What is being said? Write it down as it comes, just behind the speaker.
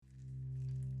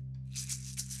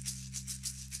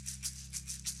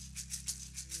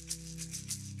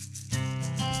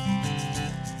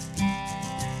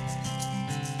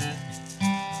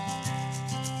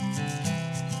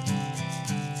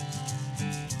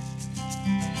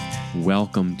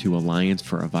Welcome to Alliance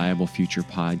for a Viable Future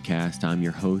podcast. I'm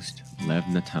your host, Lev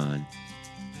Natan.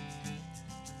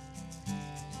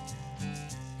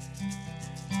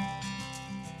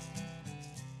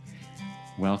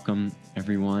 Welcome,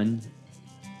 everyone,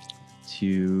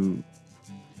 to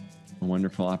a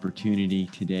wonderful opportunity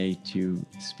today to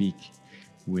speak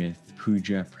with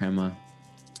Pooja Prema.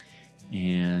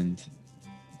 And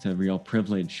it's a real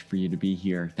privilege for you to be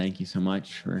here. Thank you so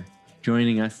much for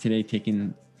joining us today,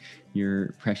 taking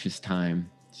your precious time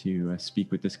to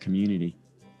speak with this community.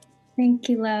 Thank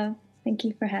you, Lev. Thank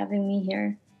you for having me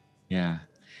here. Yeah.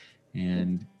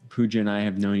 And Pooja and I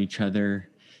have known each other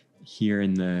here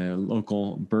in the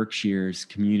local Berkshires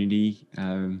community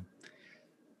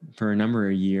for a number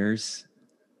of years.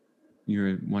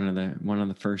 You're one of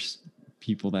the first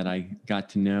people that I got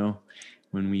to know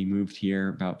when we moved here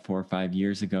about 4 or 5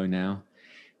 years ago now.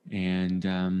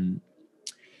 And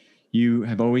you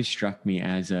have always struck me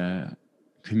as a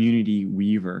community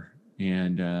weaver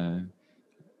and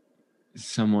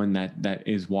someone that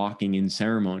is walking in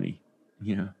ceremony,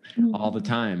 all the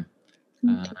time,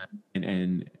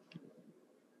 and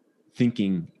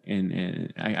thinking,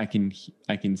 and I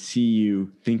can see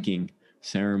you thinking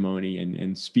ceremony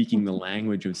and speaking the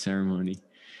language of ceremony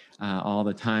all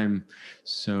the time.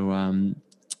 So, and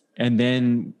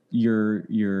then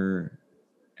your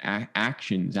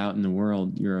actions out in the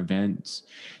world, your events,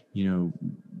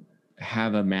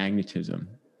 have a magnetism.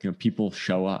 People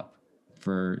show up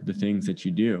for the things that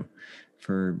you do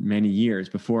for many years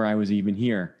before I was even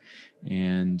here.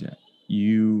 And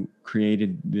you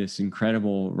created this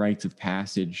incredible Rites of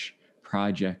Passage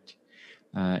project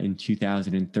in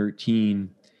 2013,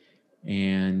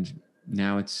 and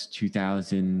now it's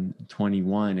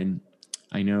 2021. And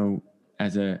I know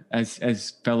as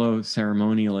fellow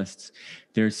ceremonialists,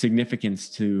 there's significance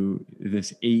to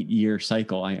this 8-year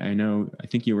cycle. I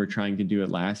think you were trying to do it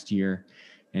last year,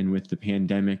 and with the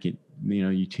pandemic,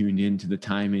 you tuned into the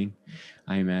timing,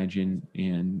 I imagine,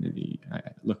 and I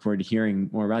look forward to hearing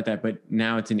more about that. But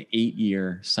now it's an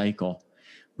 8-year cycle,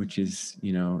 which is,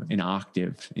 an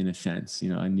octave in a sense,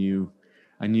 a new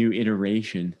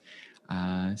iteration.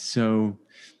 So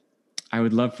I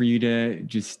would love for you to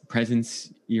just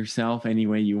presence yourself any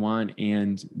way you want.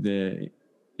 And the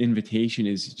invitation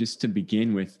is just to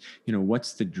begin with,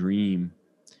 what's the dream?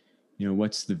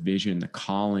 What's the vision, the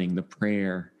calling, the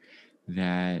prayer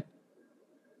that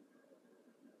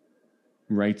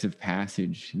Rites of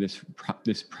Passage, this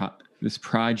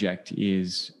project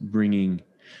is bringing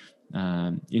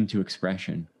into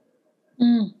expression?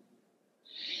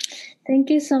 Thank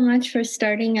you so much for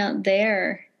starting out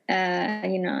there.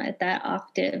 At that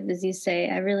octave, as you say.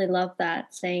 I really love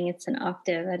that, saying it's an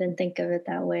octave. I didn't think of it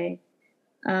that way.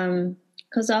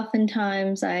 Because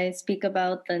oftentimes I speak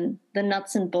about the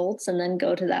nuts and bolts and then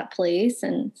go to that place.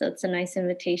 And so it's a nice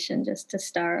invitation just to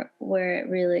start where it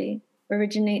really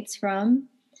originates from.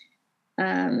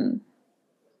 But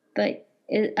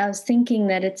I was thinking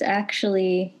that it's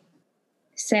actually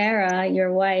Sarah,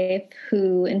 your wife,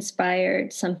 who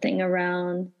inspired something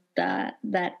around that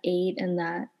 8 and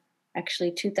that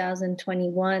actually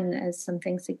 2021 as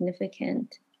something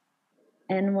significant.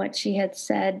 And what she had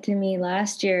said to me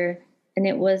last year, and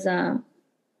it was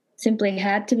simply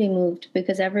had to be moved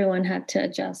because everyone had to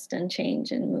adjust and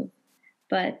change and move.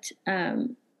 But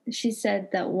she said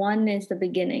that 1 is the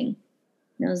beginning.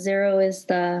 0 is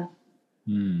the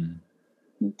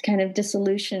kind of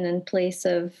dissolution and place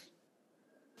of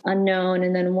unknown.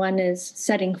 And then 1 is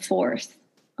setting forth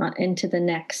into the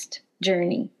next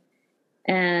journey.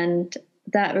 And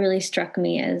that really struck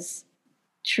me as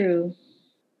true.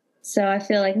 So I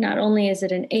feel like not only is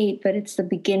it an 8, but it's the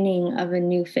beginning of a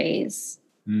new phase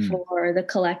for the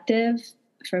collective,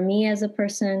 for me as a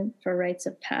person, for Rites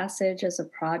of Passage as a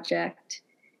project.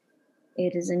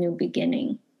 It is a new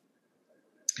beginning.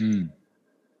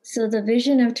 So the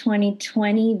vision of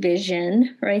 2020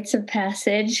 vision, Rites of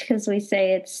Passage, because we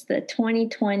say it's the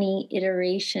 2020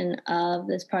 iteration of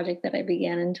this project that I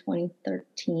began in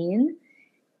 2013,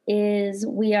 is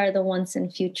we are the once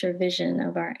and future vision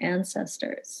of our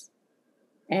ancestors.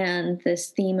 And this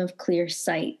theme of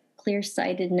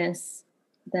clear-sightedness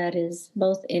that is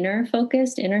both inner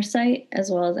focused, inner sight, as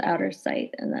well as outer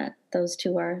sight, and that those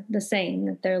two are the same,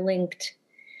 that they're linked.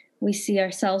 We see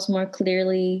ourselves more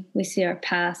clearly. We see our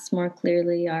past more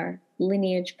clearly, our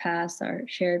lineage past, our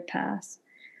shared past.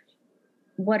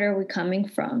 What are we coming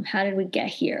from? How did we get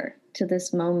here to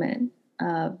this moment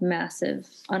of massive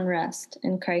unrest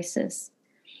and crisis?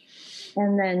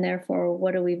 And then, therefore,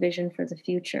 what do we vision for the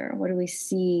future? What do we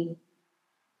see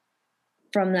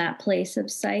from that place of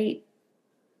sight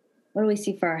What do we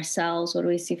see for ourselves? What do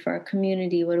we see for our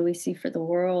community? What do we see for the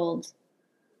world?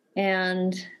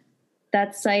 And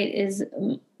that site is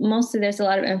mostly, there's a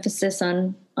lot of emphasis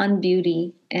on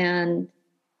beauty and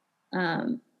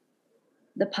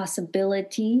the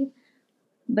possibility,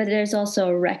 but there's also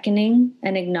a reckoning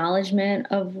and acknowledgement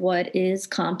of what is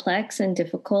complex and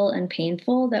difficult and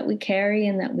painful that we carry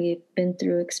and that we've been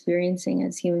through experiencing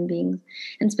as human beings.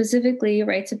 And specifically,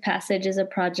 Rites of Passage is a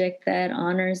project that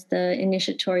honors the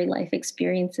initiatory life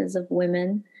experiences of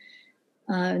women,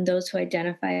 and those who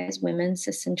identify as women,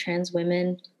 cis and trans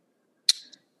women,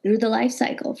 through the life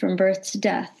cycle from birth to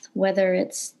death, whether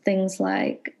it's things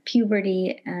like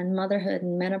puberty and motherhood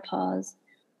and menopause,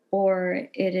 or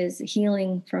it is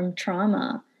healing from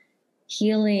trauma,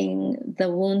 healing the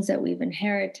wounds that we've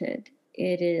inherited.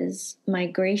 It is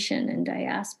migration and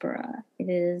diaspora. It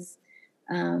is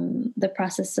the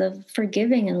process of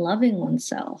forgiving and loving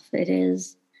oneself. It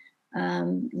is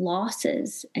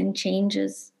losses and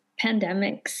changes,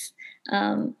 pandemics,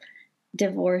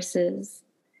 divorces.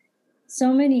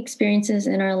 So many experiences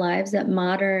in our lives that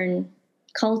modern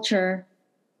culture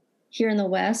here in the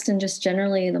West, and just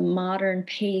generally the modern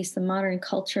pace, the modern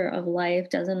culture of life,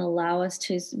 doesn't allow us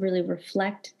to really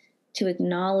reflect, to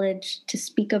acknowledge, to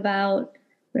speak about.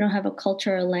 We don't have a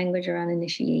culture or language around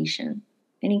initiation,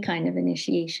 any kind of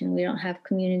initiation. We don't have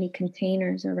community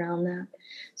containers around that.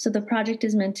 So the project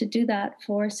is meant to do that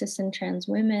for cis and trans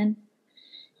women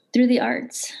through the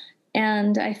arts.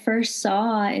 And I first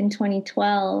saw in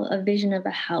 2012 a vision of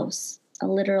a house, a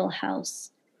literal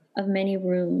house of many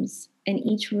rooms. And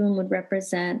each room would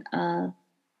represent a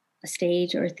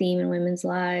stage or a theme in women's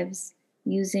lives,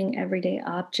 using everyday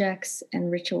objects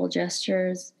and ritual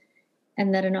gestures,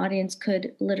 and that an audience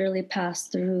could literally pass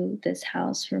through this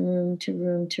house from room to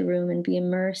room to room and be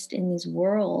immersed in these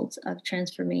worlds of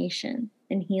transformation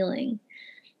and healing.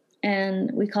 And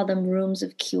we call them rooms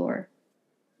of cure,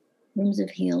 rooms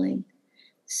of healing.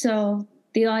 So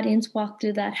the audience walked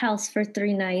through that house for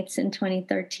 3 nights in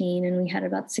 2013, and we had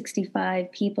about 65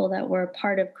 people that were a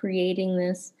part of creating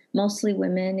this, mostly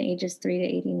women, ages 3 to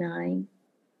 89.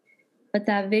 But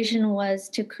that vision was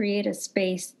to create a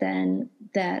space then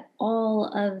that all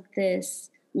of this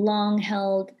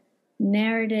long-held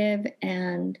narrative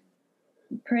and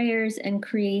prayers and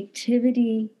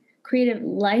creativity, creative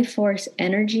life force,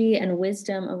 energy, and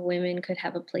wisdom of women could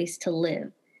have a place to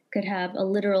live, could have a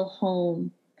literal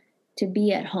home, to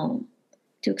be at home,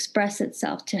 to express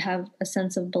itself, to have a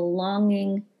sense of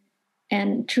belonging,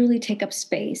 and truly take up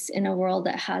space in a world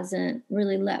that hasn't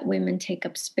really let women take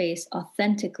up space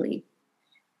authentically.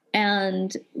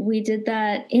 And we did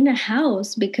that in a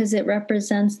house because it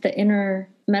represents the inner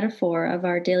metaphor of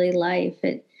our daily life.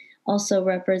 It also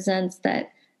represents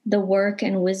that the work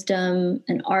and wisdom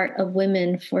and art of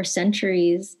women for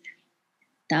centuries,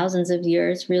 thousands of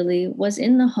years really, was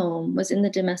in the home, was in the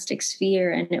domestic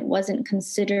sphere, and it wasn't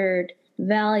considered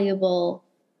valuable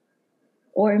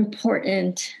or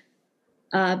important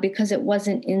because it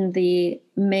wasn't in the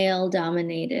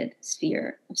male-dominated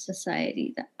sphere of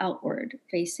society, the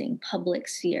outward-facing public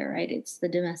sphere, right? It's the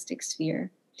domestic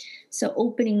sphere. So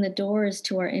opening the doors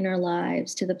to our inner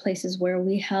lives, to the places where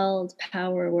we held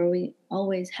power, where we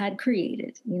always had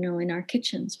created, in our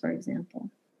kitchens, for example.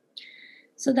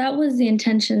 So that was the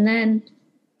intention then.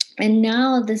 And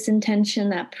now this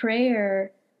intention, that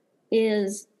prayer,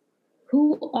 is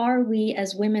who are we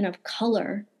as women of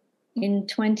color in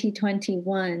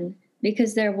 2021?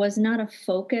 Because there was not a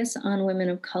focus on women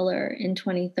of color in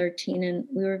 2013. And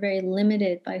we were very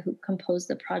limited by who composed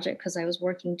the project because I was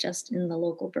working just in the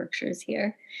local Berkshires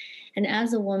here. And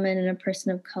as a woman and a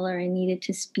person of color, I needed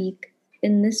to speak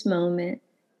in this moment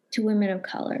to women of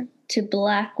color, to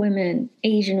Black women,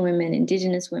 Asian women,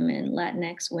 Indigenous women,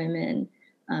 Latinx women,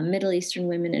 Middle Eastern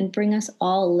women, and bring us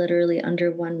all literally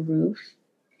under one roof.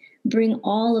 Bring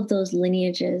all of those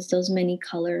lineages, those many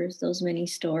colors, those many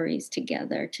stories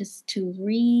together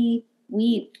to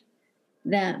reweave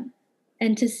them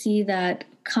and to see that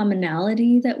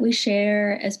commonality that we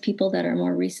share as people that are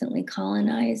more recently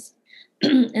colonized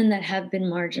and that have been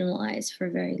marginalized for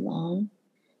very long.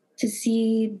 To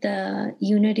see the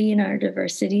unity in our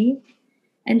diversity,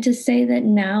 and to say that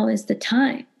now is the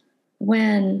time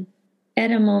when,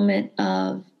 at a moment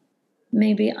of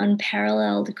maybe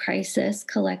unparalleled crisis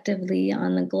collectively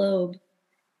on the globe,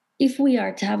 if we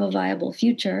are to have a viable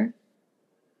future,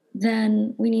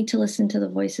 then we need to listen to the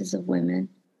voices of women.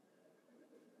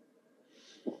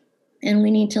 And we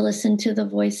need to listen to the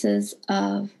voices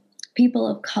of people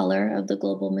of color, of the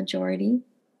global majority.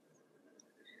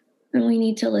 And we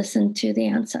need to listen to the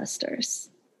ancestors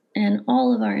and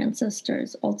all of our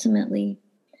ancestors, ultimately,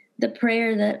 the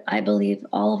prayer that I believe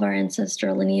all of our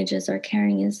ancestral lineages are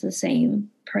carrying is the same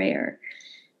prayer,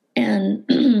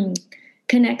 and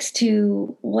connects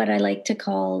to what I like to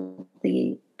call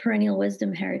the perennial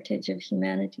wisdom heritage of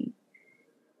humanity.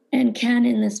 And can,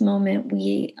 in this moment,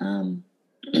 we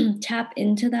tap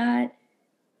into that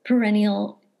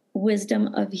perennial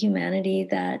wisdom of humanity,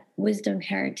 that wisdom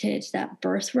heritage, that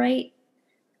birthright,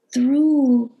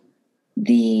 through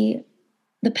the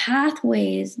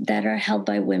pathways that are held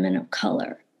by women of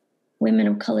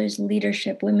color's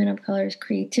leadership, women of color's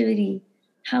creativity,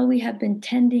 how we have been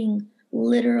tending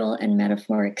literal and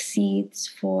metaphoric seeds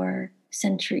for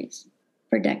centuries,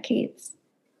 for decades,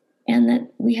 and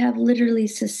that we have literally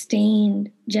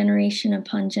sustained generation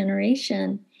upon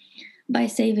generation by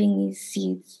saving these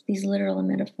seeds, these literal and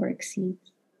metaphoric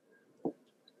seeds.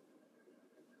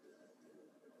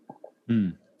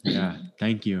 Yeah,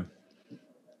 thank you.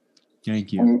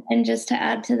 Thank you. And just to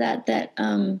add to that,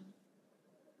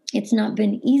 it's not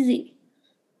been easy,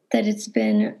 that it's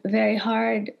been very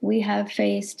hard. We have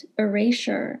faced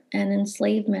erasure and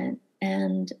enslavement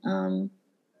and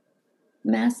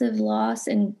massive loss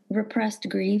and repressed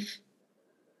grief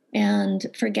and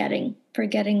forgetting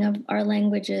of our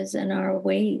languages and our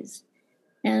ways.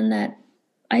 And that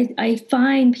I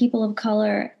find people of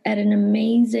color at an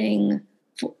amazing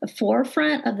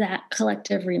forefront of that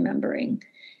collective remembering.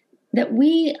 That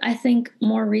we, I think,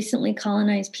 more recently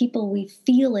colonized people, we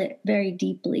feel it very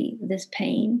deeply, this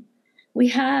pain. We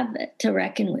have to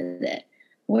reckon with it.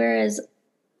 Whereas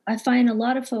I find a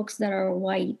lot of folks that are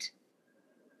white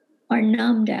are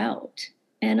numbed out.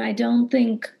 And I don't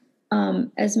think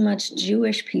as much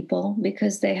Jewish people,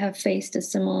 because they have faced a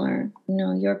similar,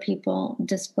 your people,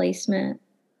 displacement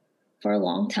for a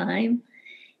long time.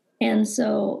 And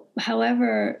so,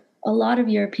 however, a lot of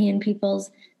European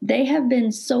peoples, they have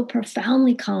been so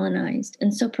profoundly colonized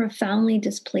and so profoundly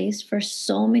displaced for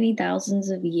so many thousands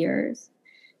of years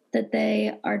that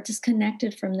they are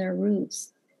disconnected from their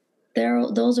roots.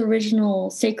 Those original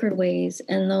sacred ways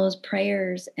and those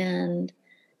prayers and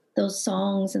those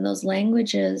songs and those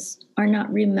languages are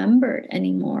not remembered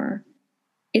anymore.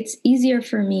 It's easier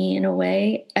for me, in a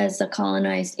way, as a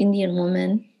colonized Indian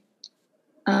woman,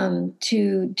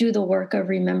 to do the work of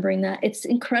remembering that. It's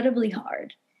incredibly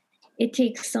hard. It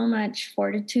takes so much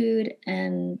fortitude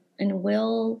and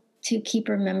will to keep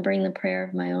remembering the prayer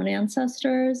of my own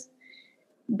ancestors.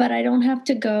 But I don't have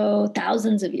to go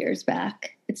thousands of years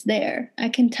back. It's there. I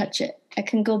can touch it. I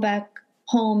can go back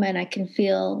home and I can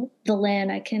feel the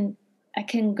land. I can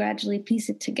gradually piece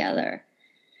it together.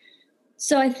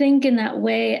 So I think in that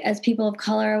way, as people of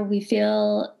color, we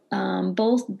feel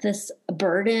both this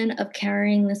burden of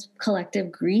carrying this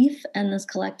collective grief and this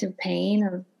collective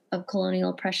pain of colonial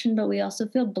oppression, but we also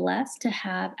feel blessed to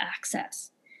have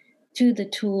access to the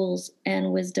tools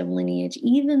and wisdom lineage,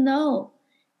 even though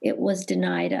it was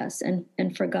denied us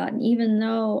and forgotten, even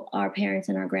though our parents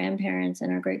and our grandparents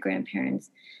and our great-grandparents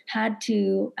had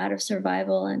to, out of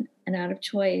survival and out of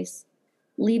choice,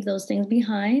 leave those things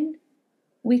behind.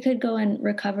 We could go and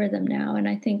recover them now. And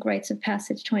I think Rites of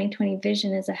Passage 2020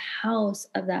 Vision is a house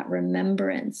of that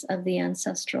remembrance of the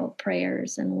ancestral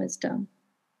prayers and wisdom.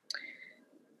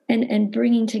 And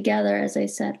bringing together, as I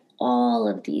said, all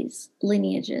of these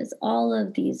lineages, all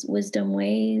of these wisdom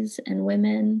ways and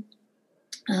women,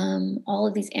 all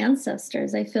of these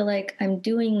ancestors. I feel like I'm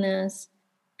doing this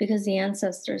because the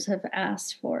ancestors have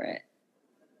asked for it.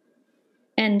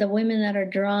 And the women that are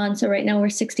drawn, so right now we're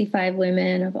 65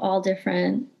 women of all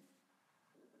different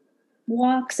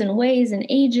walks and ways and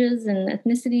ages and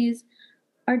ethnicities,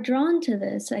 are drawn to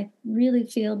this, I really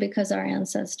feel, because our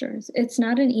ancestors. It's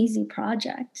not an easy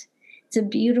project. It's a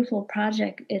beautiful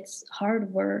project. It's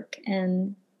hard work.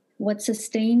 And what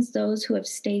sustains those who have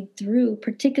stayed through,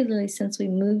 particularly since we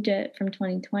moved it from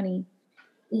 2020,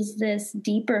 is this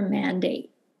deeper mandate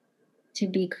to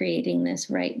be creating this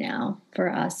right now for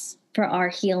us, for our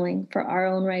healing, for our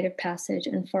own rite of passage,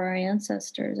 and for our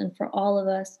ancestors, and for all of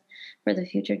us, for the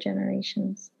future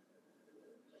generations.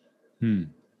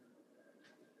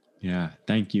 Yeah,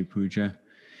 thank you, Pooja,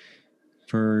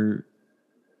 for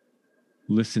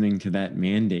listening to that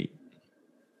mandate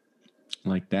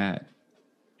like that.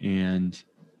 And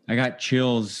I got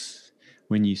chills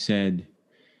when you said,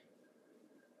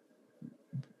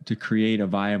 to create a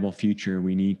viable future,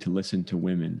 we need to listen to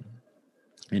women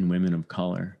and women of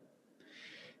color.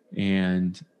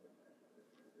 And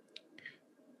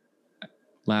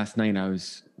last night I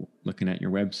was looking at your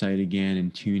website again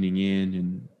and tuning in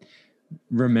and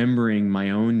remembering my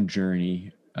own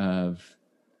journey of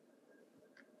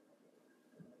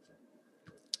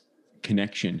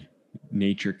connection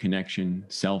nature connection,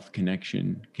 self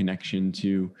connection, connection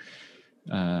to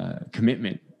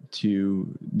commitment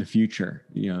to the future,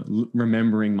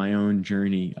 remembering my own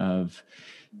journey of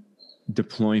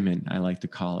deployment, I like to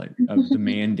call it, of the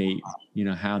mandate,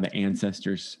 how the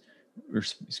ancestors are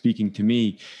speaking to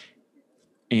me.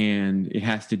 And it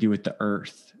has to do with the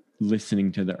earth,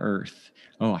 listening to the earth.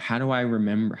 Oh, how do I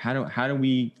remember? How do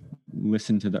we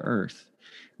listen to the earth?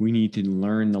 We need to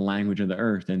learn the language of the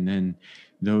earth. And then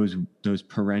those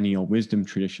perennial wisdom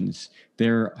traditions,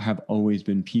 there have always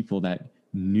been people that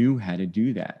knew how to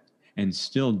do that and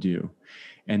still do.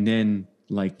 And then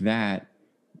like that,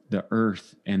 the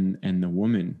earth and the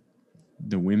women,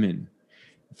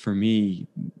 for me,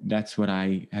 that's what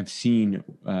I have seen,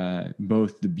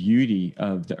 both the beauty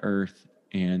of the earth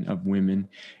and of women,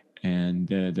 and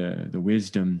the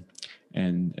wisdom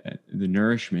and the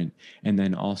nourishment, and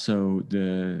then also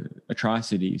the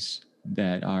atrocities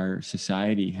that our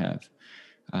society have,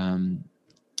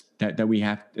 that we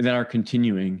have, that are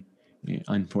continuing,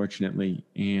 unfortunately,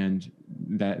 and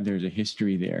that there's a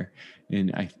history there,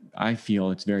 and I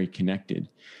feel it's very connected.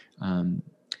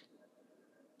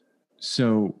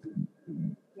 So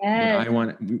yes.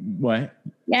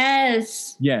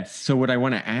 Yes. Yes. So what I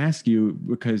want to ask you,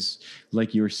 because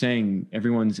like you were saying,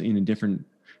 everyone's in a different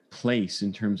place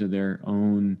in terms of their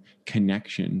own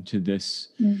connection to this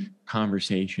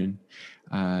conversation,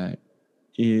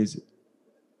 is,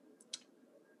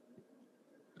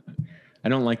 I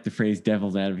don't like the phrase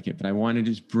devil's advocate, but I want to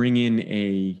just bring in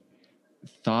a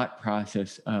thought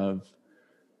process of,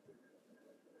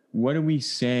 what do we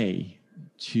say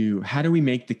to, how do we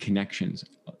make the connections?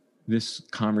 This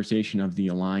conversation of the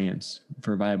Alliance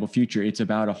for a Viable Future, it's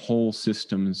about a whole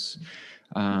systems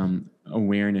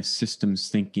awareness, systems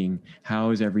thinking.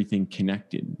 How is everything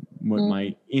connected?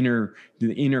 What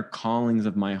the inner callings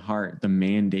of my heart, the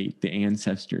mandate, the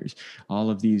ancestors, all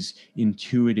of these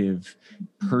intuitive,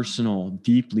 personal,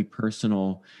 deeply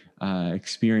personal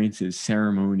experiences,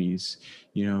 ceremonies,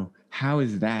 how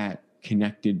is that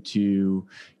connected to,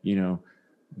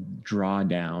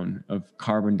 drawdown of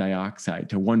carbon dioxide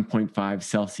to 1.5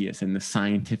 Celsius, and the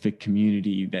scientific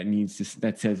community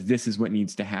that says this is what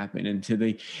needs to happen, and to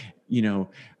the,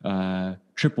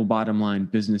 triple bottom line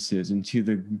businesses, and to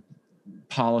the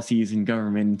policies in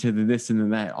government, and to the this and the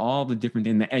that, all the different,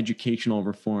 in the educational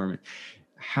reform.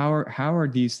 How are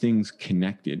these things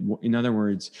connected? In other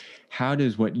words, how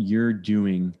does what you're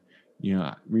doing,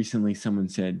 recently someone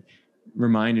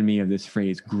reminded me of this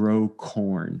phrase, grow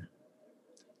corn.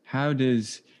 How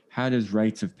does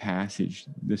Rites of Passage,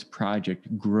 this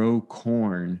project, grow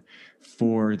corn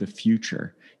for the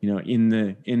future?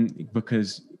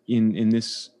 Because in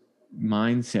this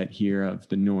mindset here of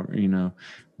the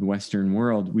Western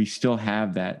world, we still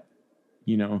have that,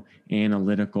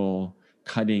 analytical,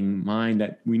 cutting mind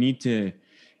that we need to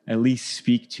at least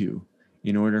speak to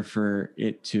in order for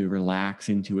it to relax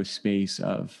into a space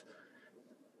of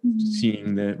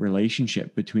seeing the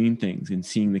relationship between things and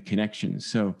seeing the connections.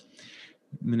 So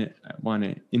I want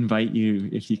to invite you,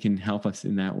 if you can help us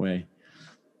in that way.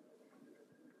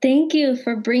 Thank you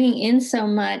for bringing in so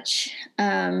much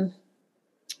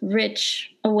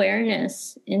rich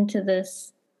awareness into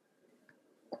this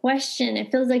question.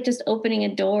 It feels like just opening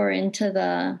a door into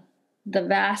the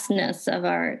vastness of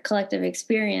our collective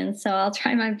experience. So I'll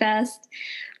try my best.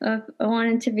 I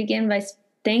wanted to begin by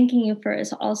thanking you for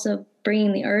also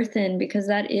bringing the earth in, because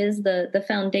that is the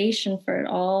foundation for it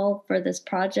all, for this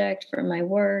project, for my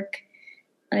work.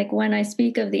 Like when I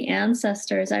speak of the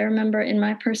ancestors, I remember in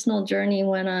my personal journey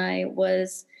when I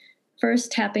was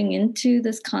first tapping into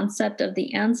this concept of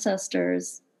the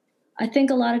ancestors, I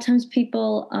think a lot of times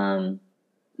people,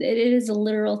 it is a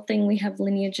literal thing. We have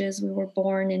lineages. We were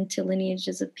born into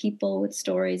lineages of people with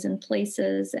stories and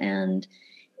places. And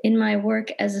in my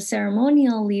work as a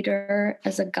ceremonial leader,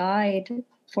 as a guide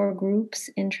for groups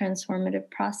in transformative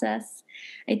process,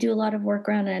 I do a lot of work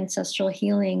around ancestral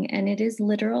healing, and it is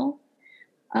literal,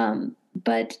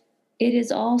 but it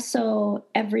is also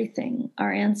everything.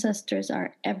 Our ancestors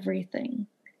are everything.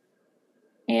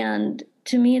 And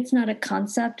to me, it's not a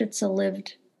concept, it's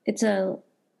a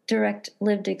direct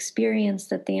lived experience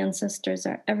that the ancestors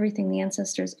are everything. The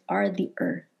ancestors are the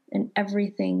earth, and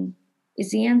everything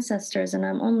is the ancestors. And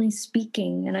I'm only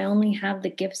speaking, and I only have the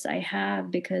gifts I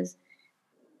have because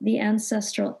the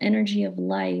ancestral energy of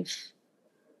life,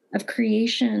 of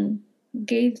creation,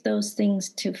 gave those things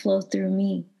to flow through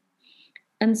me.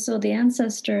 And so the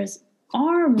ancestors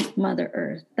are Mother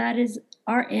Earth. That is,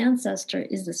 our ancestor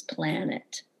is this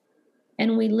planet.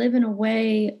 And we live in a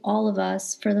way, all of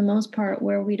us, for the most part,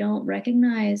 where we don't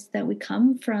recognize that we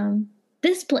come from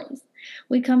this place.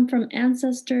 We come from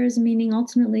ancestors, meaning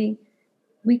ultimately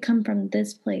we come from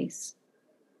this place,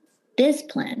 this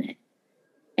planet,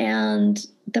 and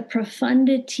the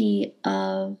profundity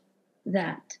of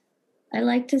that. I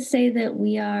like to say that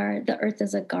the earth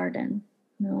is a garden.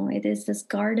 It is this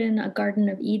garden, a Garden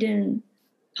of Eden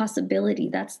possibility.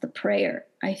 That's the prayer,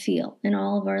 I feel, in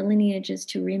all of our lineages,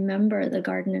 to remember the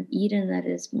Garden of Eden that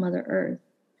is Mother Earth.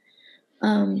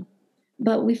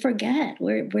 But we forget,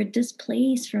 we're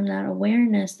displaced from that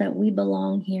awareness that we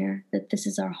belong here, that this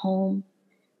is our home,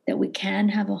 that we can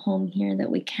have a home here,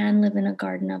 that we can live in a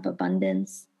garden of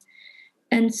abundance.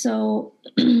 And so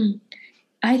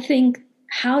I think,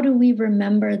 how do we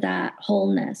remember that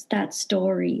wholeness, that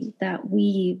story, that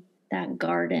weave, that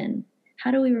garden?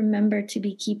 How do we remember to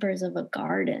be keepers of a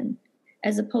garden,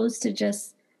 as opposed to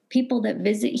just people that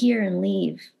visit here and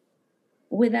leave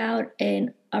without a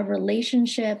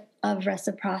relationship of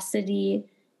reciprocity?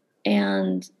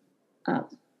 And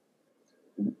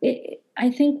I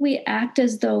think we act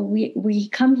as though we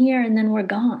come here and then we're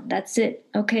gone. That's it.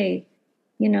 Okay.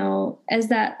 As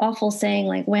that awful saying,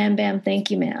 like, wham, bam, thank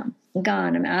you, ma'am. I'm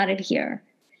gone. I'm out of here.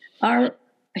 Our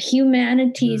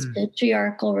humanity's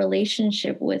patriarchal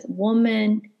relationship with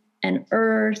woman and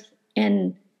earth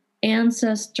and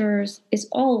ancestors is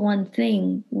all one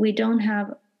thing. We don't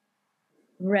have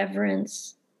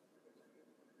reverence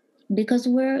because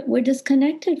we're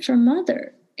disconnected from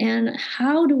Mother. And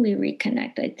how do we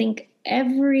reconnect? I think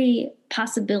every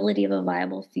possibility of a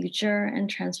viable future and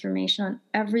transformation on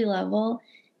every level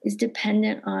is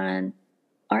dependent on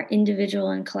our individual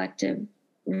and collective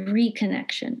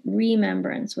reconnection,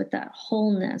 remembrance with that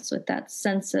wholeness, with that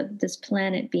sense of this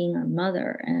planet being our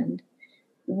mother, and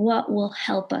what will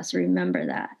help us remember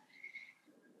that.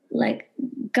 Like,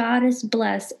 Goddess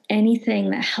bless anything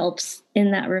that helps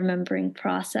in that remembering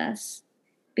process,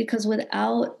 because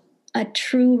without a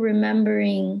true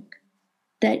remembering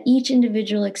that each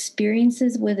individual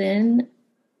experiences within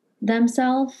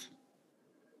themselves,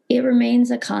 it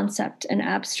remains a concept, an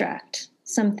abstract,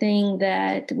 something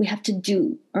that we have to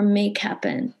do or make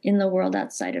happen in the world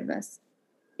outside of us.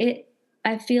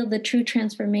 I feel the true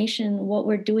transformation, what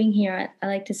we're doing here, I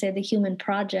like to say the human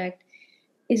project,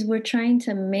 is we're trying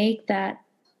to make that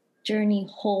journey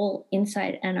whole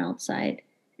inside and outside.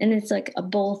 And it's like a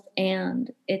both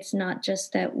and. It's not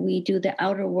just that we do the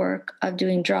outer work of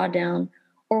doing drawdown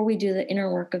or we do the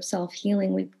inner work of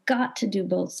self-healing. We've got to do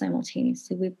both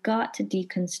simultaneously. We've got to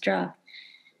deconstruct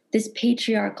this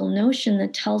patriarchal notion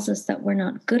that tells us that we're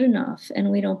not good enough and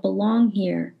we don't belong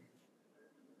here.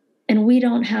 And we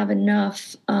don't have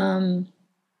enough to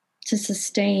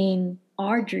sustain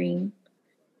our dream,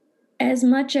 as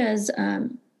much as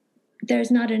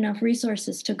there's not enough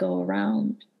resources to go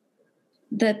around.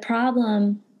 The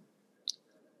problem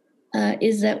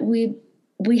is that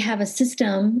we have a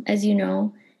system, as you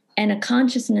know, and a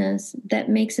consciousness that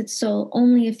makes it so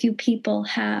only a few people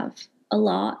have a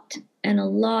lot, and a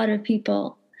lot of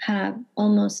people have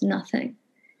almost nothing.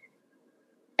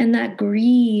 And that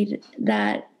greed,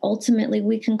 that ultimately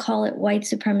we can call it white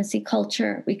supremacy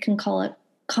culture, we can call it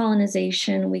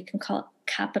colonization, we can call it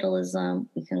capitalism,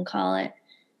 we can call it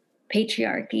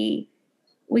patriarchy,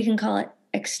 we can call it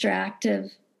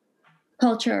extractive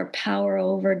culture or power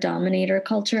over dominator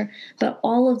culture. But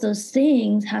all of those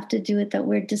things have to do with that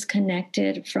we're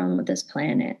disconnected from this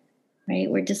planet, right?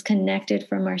 We're disconnected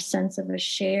from our sense of a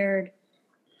shared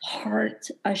heart,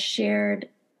 a shared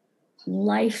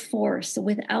life force.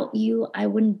 Without you, I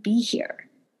wouldn't be here.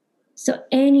 So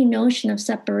any notion of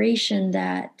separation,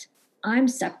 that I'm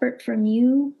separate from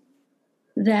you,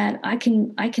 that I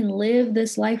can live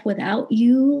this life without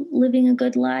you living a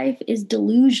good life, is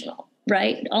delusional,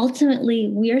 right? Ultimately,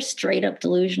 we are straight up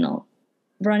delusional,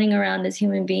 running around as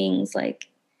human beings, like,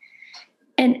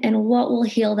 and what will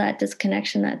heal that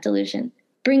disconnection, that delusion?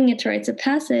 Bringing it to rites of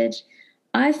passage,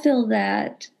 I feel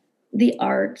that the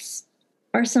arts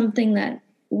are something that,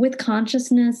 with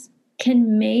consciousness,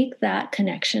 can make that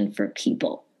connection for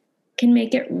people, can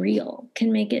make it real,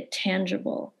 can make it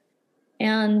tangible.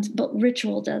 But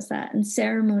ritual does that, and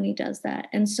ceremony does that.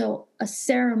 And so a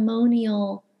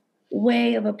ceremonial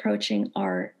way of approaching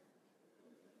art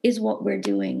is what we're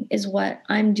doing, is what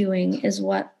I'm doing, is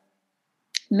what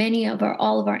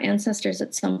all of our ancestors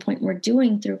at some point were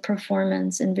doing through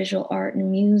performance and visual art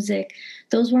and music.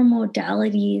 Those were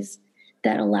modalities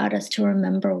that allowed us to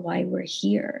remember why we're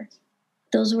here.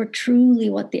 Those were truly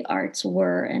what the arts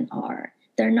were and are.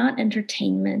 They're not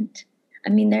entertainment. I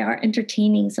mean, they are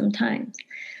entertaining sometimes,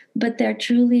 but they're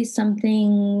truly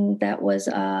something that was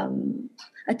a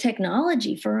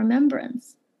technology for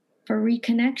remembrance for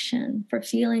reconnection, for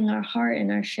feeling our heart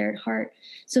and our shared heart.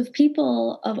 So if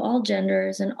people of all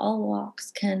genders and all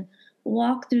walks can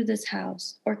walk through this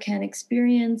house or can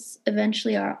experience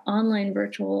eventually our online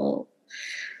virtual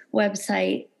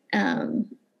website, and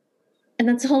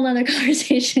that's a whole nother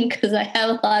conversation because I have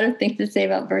a lot of things to say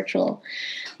about virtual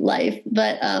life.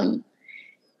 But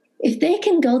if they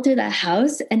can go through that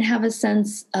house and have a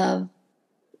sense of,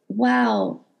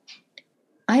 wow,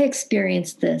 I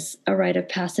experienced this, a rite of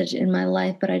passage in my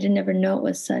life, but I didn't ever know it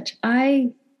was such.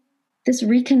 This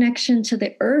reconnection to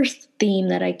the earth theme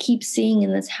that I keep seeing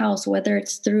in this house, whether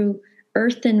it's through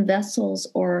earthen vessels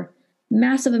or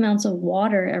massive amounts of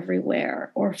water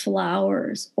everywhere, or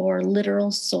flowers, or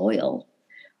literal soil,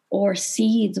 or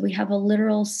seeds. We have a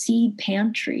literal seed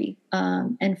pantry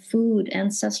and food,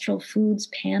 ancestral foods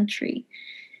pantry.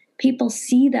 People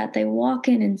see that, they walk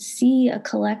in and see a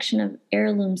collection of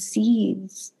heirloom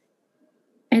seeds,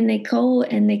 and they go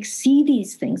and they see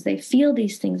these things, they feel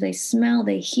these things, they smell,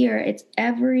 they hear. It's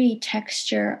every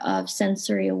texture of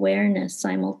sensory awareness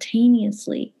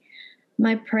simultaneously.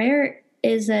 My prayer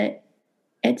is that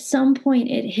at some point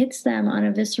it hits them on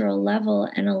a visceral level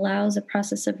and allows a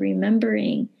process of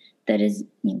remembering that is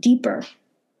deeper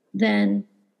than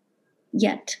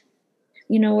yet.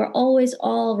 You know, we're always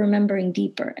all remembering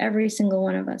deeper. Every single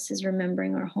one of us is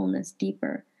remembering our wholeness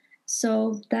deeper.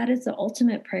 So that is the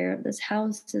ultimate prayer of this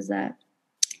house, is that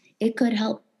it could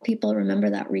help people remember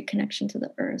that reconnection to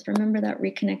the earth, remember that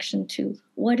reconnection to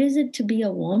what is it to be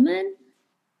a woman?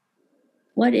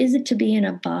 What is it to be in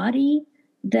a body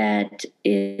that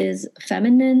is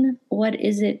feminine? What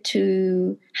is it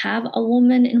to have a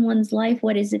woman in one's life?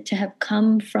 What is it to have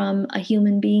come from a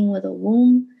human being with a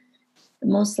womb?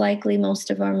 Most likely,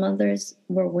 most of our mothers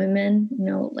were women, you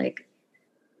know, like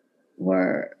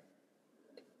were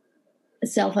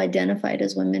self-identified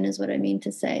as women, is what I mean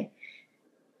to say.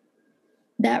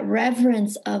 That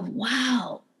reverence of,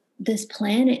 wow, this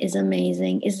planet is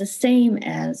amazing, is the same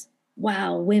as,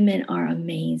 wow, women are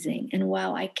amazing. And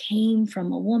wow, I came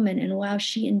from a woman, and wow,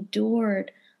 she endured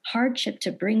hardship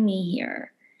to bring me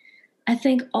here. I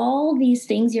think all these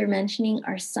things you're mentioning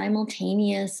are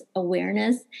simultaneous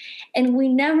awareness, and we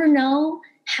never know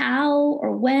how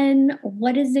or when, or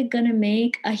what is it going to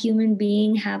make a human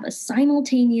being have a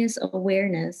simultaneous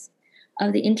awareness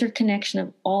of the interconnection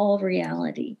of all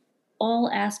reality,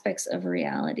 all aspects of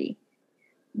reality.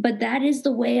 But that is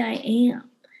the way I am.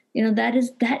 You know, that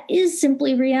is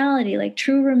simply reality. Like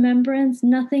true remembrance,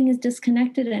 nothing is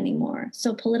disconnected anymore.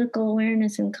 So political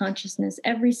awareness and consciousness,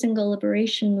 every single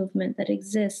liberation movement that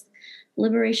exists,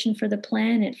 liberation for the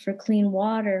planet, for clean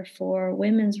water, for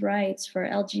women's rights, for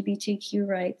LGBTQ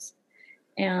rights,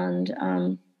 and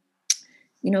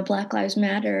you know, Black Lives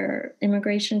Matter,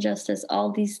 immigration justice,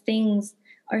 all these things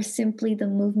are simply the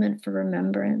movement for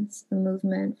remembrance, the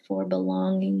movement for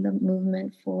belonging, the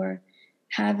movement for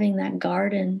having that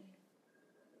garden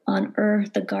on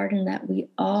earth, the garden that we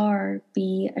are,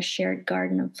 be a shared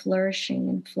garden of flourishing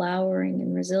and flowering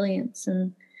and resilience.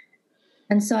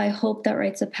 And so I hope that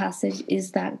Rites of Passage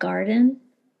is that garden,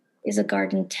 is a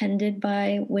garden tended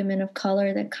by women of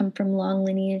color that come from long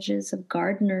lineages of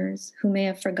gardeners who may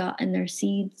have forgotten their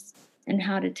seeds and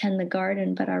how to tend the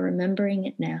garden, but are remembering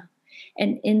it now.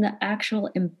 And in the actual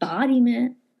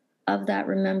embodiment of that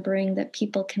remembering that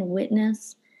people can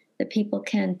witness, that people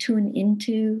can tune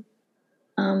into,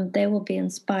 they will be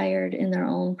inspired in their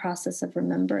own process of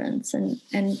remembrance. And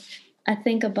I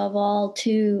think above all,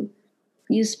 too,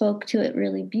 you spoke to it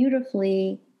really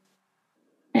beautifully.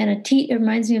 And it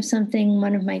reminds me of something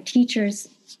one of my teachers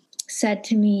said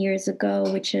to me years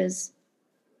ago, which is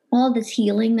all this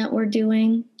healing that we're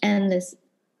doing and this,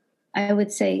 I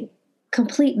would say,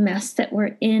 complete mess that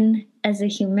we're in as a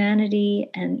humanity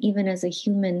and even as a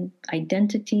human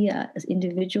identity, as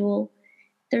individual.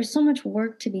 There's so much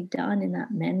work to be done in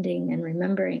that mending and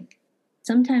remembering.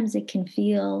 Sometimes it can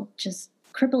feel just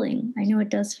crippling. I know it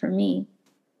does for me.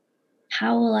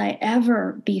 How will I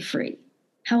ever be free?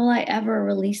 How will I ever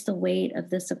release the weight of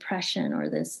this oppression or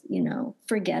this, you know,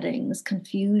 forgetting, this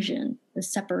confusion,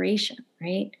 this separation,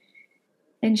 right?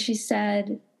 And she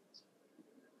said,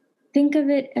 think of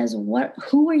it as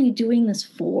who are you doing this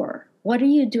for? What are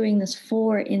you doing this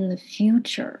for in the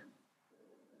future?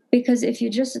 Because if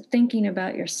you're just thinking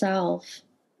about yourself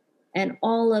and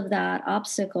all of that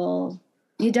obstacle,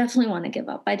 you definitely want to give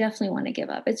up. I definitely want to give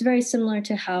up. It's very similar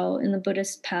to how in the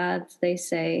Buddhist paths they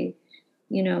say,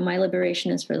 you know, my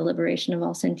liberation is for the liberation of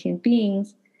all sentient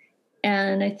beings.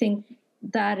 And I think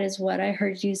that is what I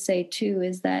heard you say too,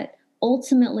 is that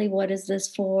ultimately, what is this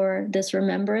for, this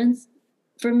remembrance?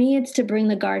 For me, it's to bring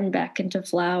the garden back into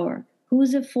flower. Who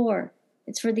is it for?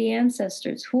 It's for the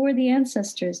ancestors. Who are the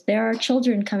ancestors? There are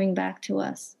children coming back to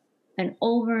us. And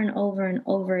over and over and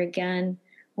over again,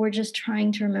 we're just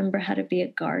trying to remember how to be a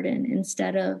garden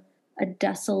instead of a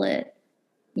desolate,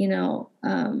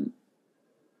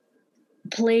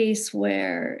 place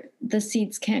where the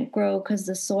seeds can't grow because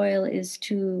the soil is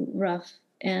too rough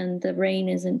and the rain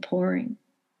isn't pouring.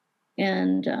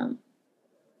 And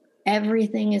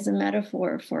everything is a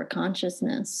metaphor for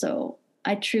consciousness. So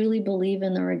I truly believe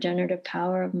in the regenerative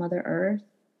power of Mother Earth.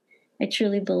 I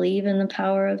truly believe in the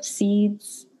power of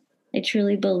seeds. I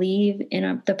truly believe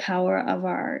in the power of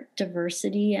our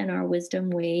diversity and our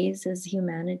wisdom ways as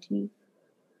humanity.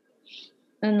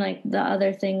 And like the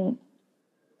other thing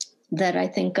that I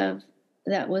think of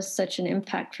that was such an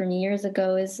impact for me years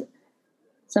ago is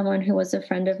someone who was a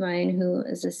friend of mine who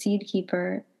is a seed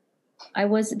keeper. I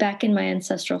was back in my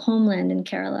ancestral homeland in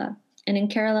Kerala. And in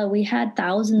Kerala, we had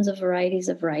thousands of varieties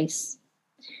of rice.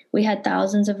 We had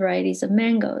thousands of varieties of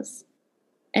mangoes.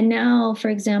 And now, for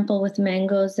example, with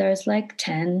mangoes, there's like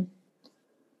 10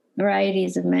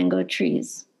 varieties of mango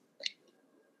trees.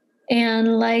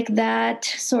 And like that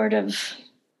sort of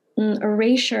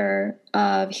erasure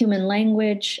of human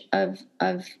language, of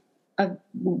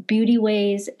beauty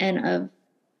ways, and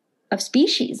of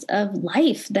species, of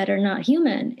life that are not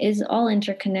human is all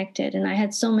interconnected. And I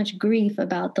had so much grief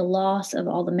about the loss of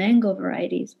all the mango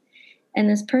varieties. And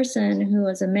this person who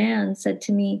was a man said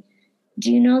to me, do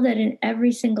you know that in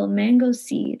every single mango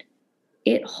seed,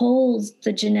 it holds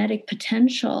the genetic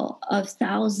potential of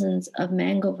thousands of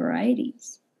mango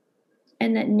varieties?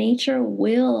 And that nature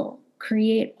will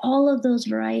create all of those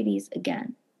varieties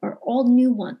again, or all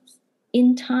new ones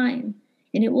in time.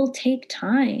 And it will take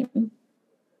time.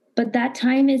 But that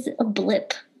time is a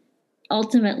blip,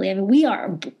 ultimately. I mean, we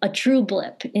are a true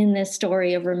blip in this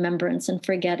story of remembrance and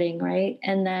forgetting, right?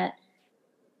 And that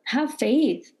have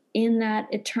faith in that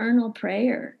eternal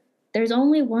prayer. There's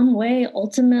only one way.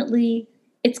 Ultimately,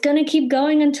 it's going to keep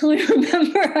going until we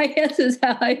remember, I guess is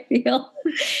how I feel.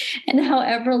 And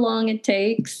however long it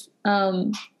takes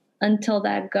until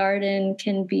that garden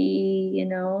can be,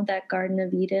 that Garden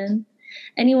of Eden.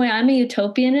 Anyway, I'm a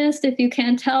utopianist, if you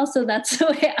can't tell. So that's the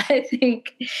way I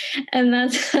think. And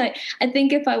that's I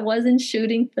think if I wasn't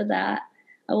shooting for that,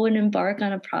 I wouldn't embark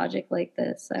on a project like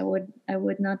this. I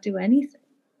would not do anything.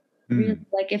 Really,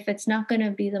 like if it's not going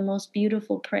to be the most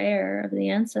beautiful prayer of the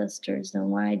ancestors, then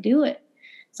why do it?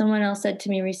 Someone else said to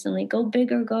me recently, go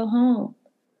big or go home.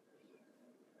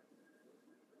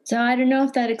 So I don't know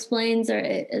if that explains or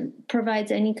it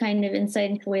provides any kind of insight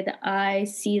into the way that I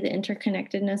see the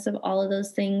interconnectedness of all of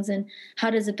those things and how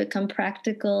does it become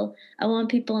practical. I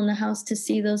want people in the house to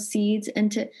see those seeds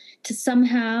and to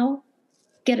somehow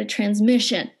get a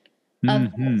transmission of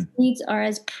seeds are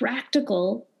as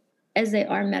practical as they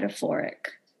are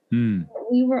metaphoric.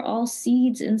 We were all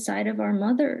seeds inside of our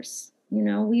mothers.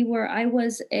 I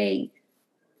was a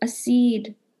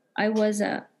seed. I was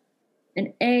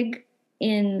an egg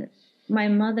in my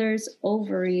mother's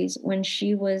ovaries when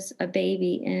she was a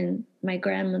baby in my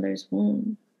grandmother's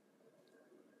womb.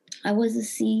 I was a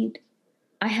seed.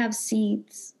 I have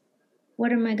seeds.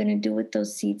 What am I going to do with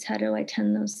those seeds? How do I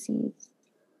tend those seeds?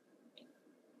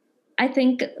 I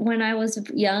think when I was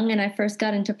young and I first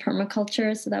got into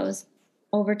permaculture, so that was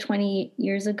over 20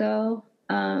 years ago,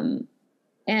 and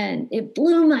it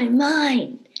blew my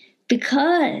mind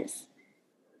because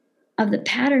of the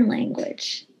pattern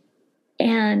language.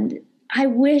 And I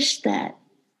wish that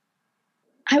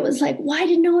I was like, why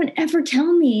did no one ever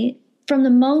tell me from the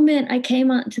moment I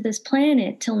came onto this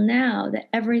planet till now that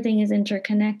everything is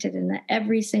interconnected and that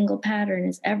every single pattern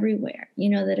is everywhere,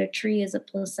 that a tree is a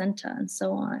placenta and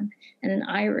so on, and an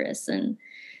iris, and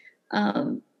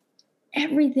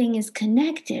everything is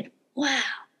connected. Wow.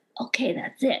 Okay,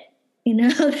 that's it.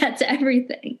 That's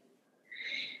everything.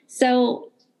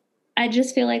 So I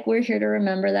just feel like we're here to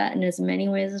remember that in as many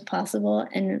ways as possible.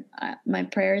 And my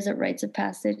prayers at Rites of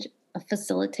Passage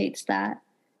facilitates that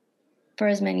for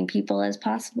as many people as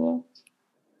possible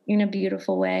in a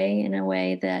beautiful way, in a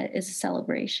way that is a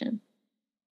celebration.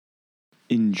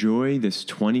 Enjoy this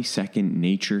 20-second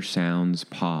nature sounds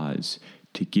pause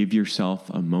to give yourself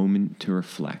a moment to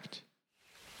reflect.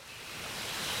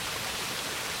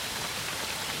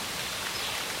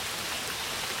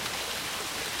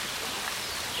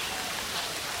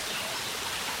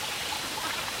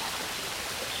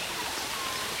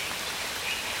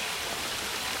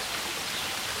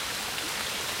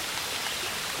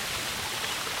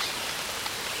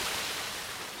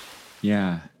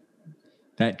 Yeah,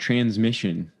 that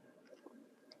transmission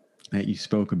that you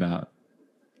spoke about,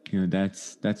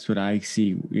 that's what I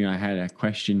see. I had a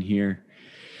question here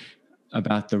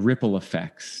about the ripple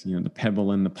effects, the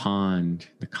pebble in the pond,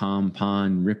 the calm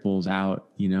pond ripples out,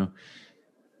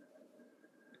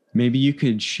 maybe you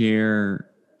could share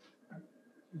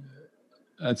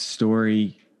a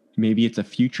story, maybe it's a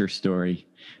future story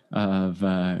of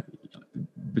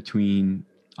between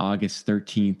August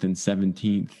 13th and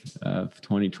 17th of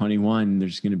 2021,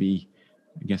 there's going to be,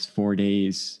 I guess, 4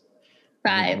 days,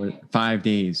 5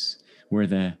 days where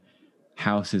the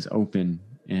house is open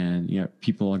and,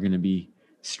 people are going to be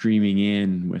streaming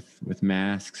in with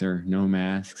masks or no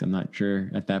masks. I'm not sure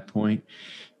at that point,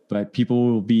 but people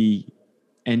will be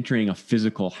entering a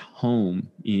physical home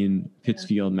in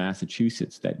Pittsfield,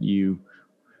 Massachusetts that you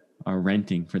are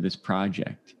renting for this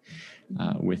project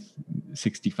with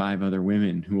 65 other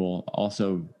women who will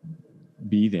also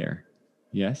be there.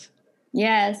 Yes?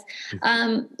 Yes.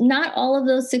 Not all of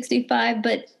those 65,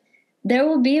 but there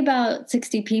will be about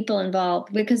 60 people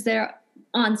involved because they're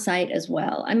on site as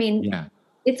well. I mean, yeah.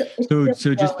 It's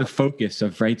so just the focus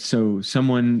of, right? So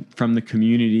someone from the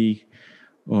community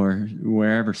or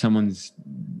wherever, someone's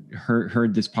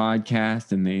heard this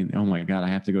podcast and they, oh my God, I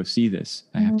have to go see this.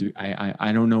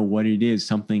 I don't know what it is.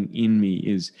 Something in me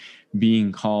is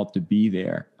being called to be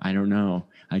there. I don't know.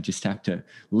 I just have to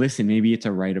listen. Maybe it's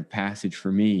a rite of passage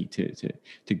for me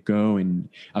to go, and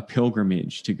a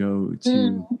pilgrimage to go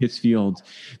to Pittsfield,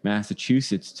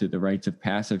 Massachusetts, to the Rites of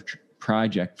Passage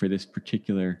project for this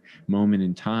particular moment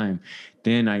in time.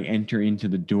 Then I enter into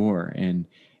the door and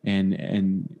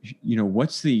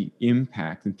what's the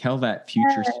impact, and tell that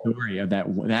future story of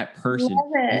that person.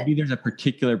 Maybe there's a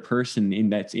particular person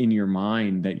that's in your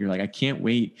mind that you're like, I can't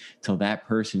wait till that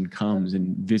person comes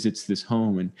and visits this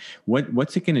home, and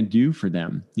what's it going to do for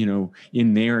them,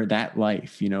 in that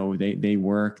life. They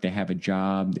work, they have a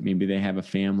job, maybe they have a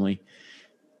family.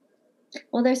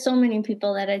 Well, there's so many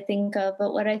people that I think of,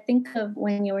 but what I think of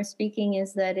when you were speaking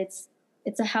is that it's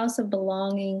a house of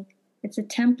belonging. It's a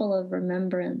temple of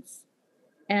remembrance.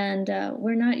 And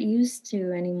we're not used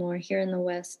to anymore here in the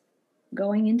West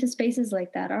going into spaces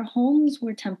like that. Our homes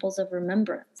were temples of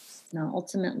remembrance,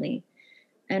 ultimately.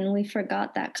 And we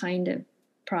forgot that kind of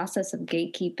process of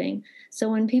gatekeeping. So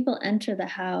when people enter the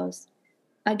house,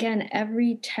 again,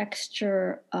 every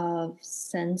texture of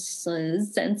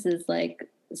senses like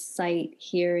sight,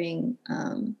 hearing,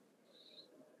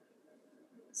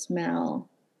 smell,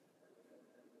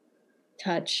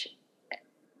 touch,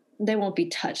 they won't be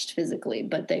touched physically,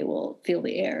 but they will feel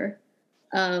the air,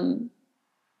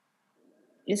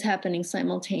 is happening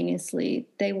simultaneously.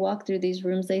 They walk through these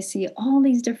rooms, they see all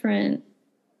these different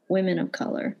women of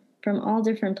color from all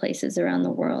different places around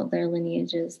the world, their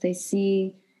lineages. They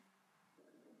see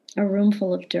a room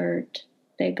full of dirt.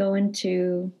 They go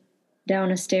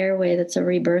down a stairway that's a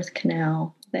rebirth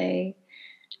canal. They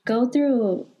go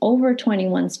through over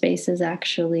 21 spaces,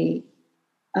 actually,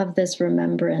 of this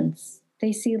remembrance.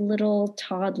 They see little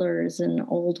toddlers and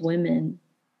old women,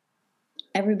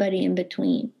 everybody in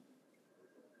between.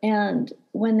 And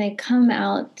when they come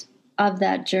out of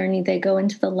that journey, they go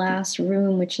into the last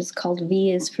room, which is called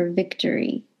V is for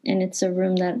Victory. And it's a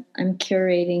room that I'm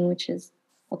curating, which is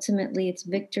ultimately it's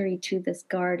victory to this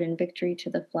garden, victory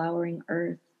to the flowering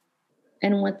earth.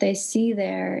 And what they see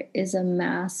there is a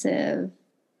massive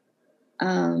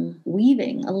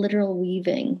weaving, a literal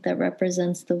weaving that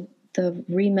represents the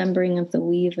remembering of the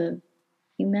weave of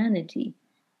humanity,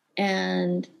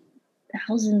 and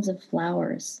thousands of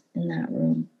flowers in that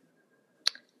room.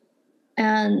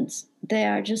 And they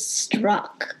are just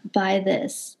struck by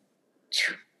this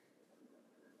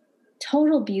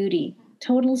total beauty,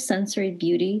 total sensory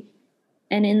beauty.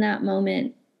 And in that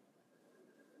moment,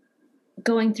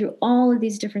 going through all of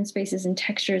these different spaces and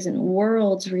textures and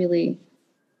worlds, really,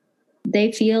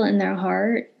 they feel in their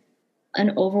heart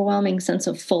an overwhelming sense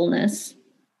of fullness.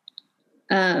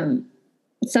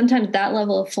 Sometimes that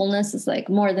level of fullness is like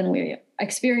more than we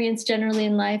experience generally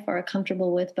in life or are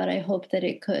comfortable with, but I hope that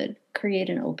it could create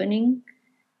an opening,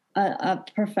 a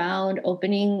profound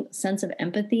opening sense of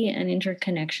empathy and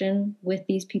interconnection with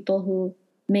these people who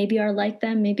maybe are like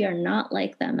them, maybe are not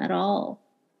like them at all.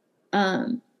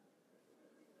 And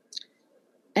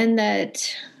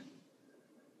that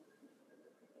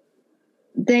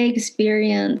they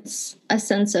experience a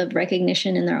sense of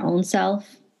recognition in their own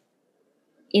self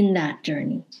in that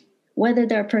journey, whether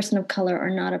they're a person of color or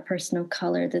not a person of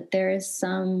color, that there is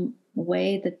some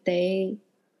way that they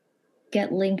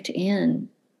get linked in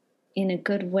a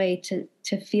good way to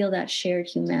feel that shared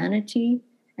humanity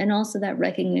and also that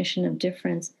recognition of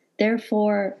difference.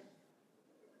 Therefore,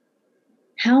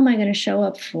 how am I going to show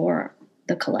up for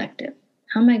the collective?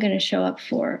 How am I going to show up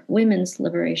for women's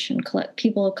liberation,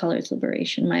 people of color's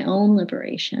liberation, my own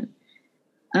liberation?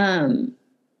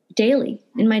 daily,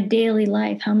 in my daily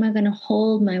life. How am I going to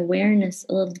hold my awareness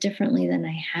a little differently than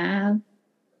I have?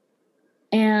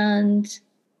 And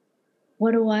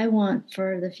what do I want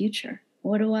for the future?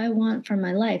 What do I want for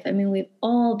my life? I mean, we've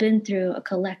all been through a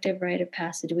collective rite of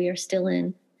passage we are still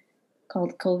in,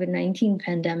 called COVID-19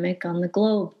 pandemic on the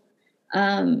globe,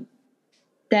 that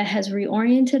has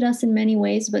reoriented us in many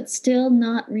ways, but still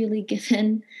not really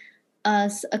given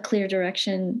us a clear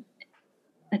direction,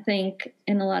 I think,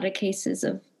 in a lot of cases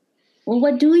of, well,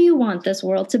 what do you want this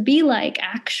world to be like,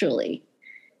 actually?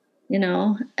 You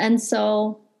know? And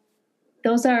so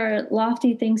those are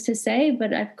lofty things to say,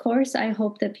 but of course, I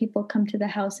hope that people come to the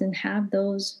house and have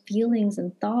those feelings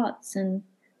and thoughts. And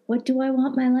what do I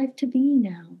want my life to be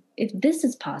now? If this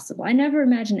is possible, I never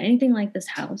imagined anything like this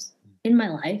house in my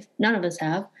life. None of us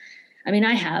have. I mean,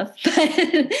 I have,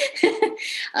 but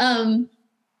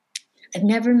I've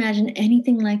never imagined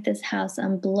anything like this house.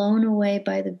 I'm blown away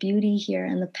by the beauty here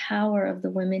and the power of the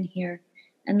women here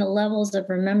and the levels of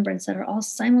remembrance that are all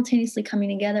simultaneously coming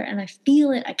together. And I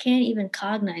feel it. I can't even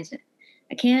cognize it.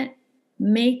 I can't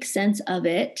make sense of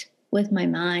it with my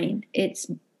mind. It's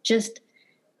just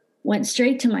went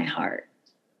straight to my heart.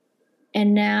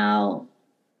 And now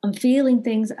I'm feeling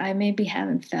things I maybe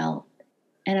haven't felt.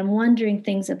 And I'm wondering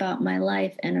things about my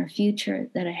life and our future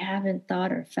that I haven't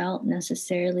thought or felt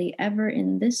necessarily ever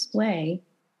in this way.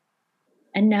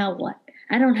 And now what?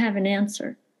 I don't have an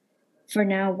answer for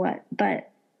now what,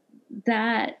 but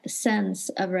that sense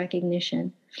of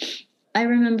recognition. I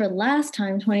remember last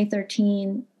time,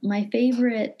 2013, my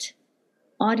favorite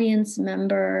audience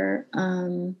member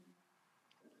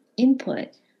input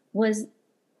was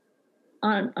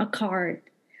on a card.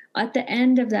 At the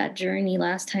end of that journey,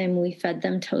 last time we fed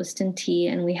them toast and tea,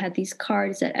 and we had these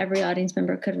cards that every audience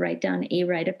member could write down a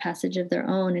rite of passage of their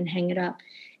own and hang it up.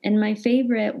 And my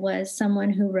favorite was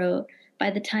someone who wrote,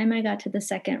 by the time I got to the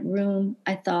second room,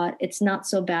 I thought, it's not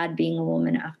so bad being a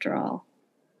woman after all.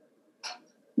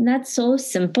 And that's so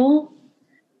simple,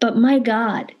 but my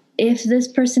God, if this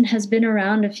person has been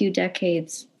around a few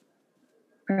decades,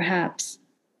 perhaps,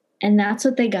 and that's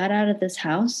what they got out of this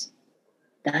house,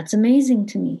 that's amazing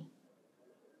to me.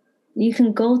 You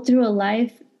can go through a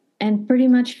life and pretty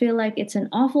much feel like it's an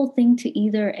awful thing to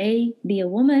either A, be a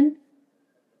woman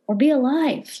or be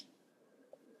alive.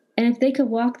 And if they could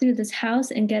walk through this house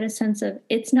and get a sense of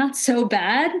it's not so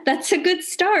bad, that's a good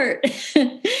start.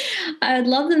 I would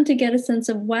love them to get a sense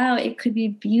of, wow, it could be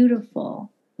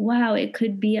beautiful. Wow, it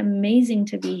could be amazing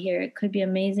to be here. It could be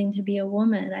amazing to be a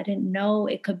woman. I didn't know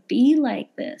it could be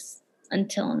like this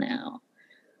until now.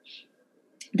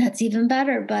 That's even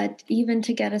better, but even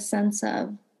to get a sense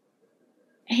of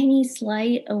any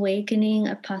slight awakening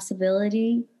of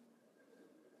possibility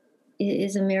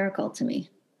is a miracle to me.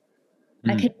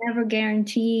 I could never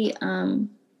guarantee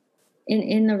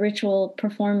in the ritual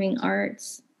performing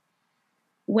arts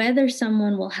whether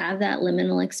someone will have that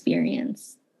liminal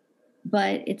experience,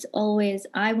 but it's always,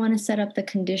 I want to set up the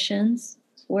conditions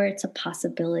where it's a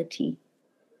possibility.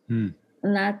 And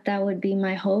that would be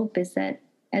my hope, is that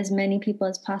as many people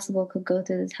as possible could go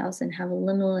through this house and have a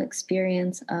liminal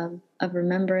experience of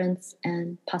remembrance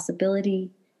and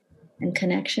possibility and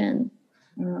connection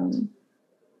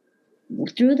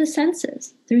through the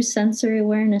senses, through sensory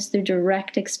awareness, through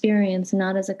direct experience,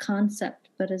 not as a concept,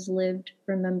 but as lived,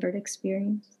 remembered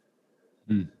experience.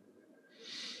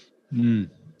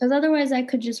 Because otherwise I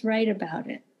could just write about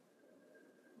it.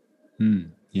 Yeah.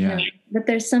 You know? But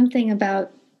there's something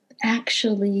about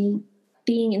actually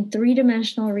being in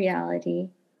three-dimensional reality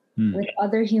with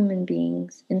other human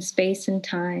beings in space and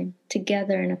time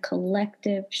together in a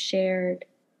collective shared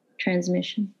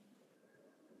transmission.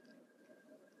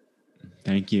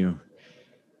 Thank you.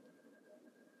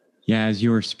 Yeah, as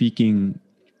you were speaking,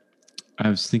 I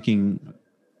was thinking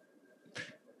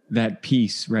that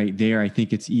piece right there, I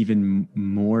think it's even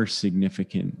more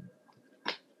significant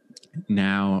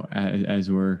now as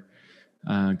we're,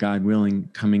 God willing,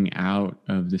 coming out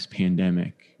of this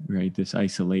pandemic, right? This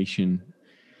isolation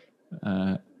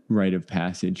rite of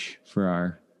passage for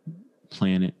our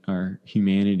planet, our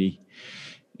humanity.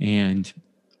 And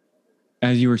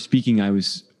as you were speaking, I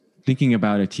was thinking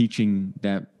about a teaching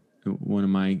that one of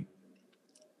my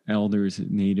elders, a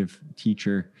native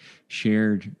teacher,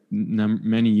 shared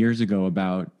many years ago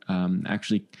about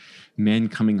actually men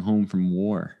coming home from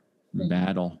war, from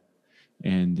battle,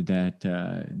 and that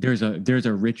there's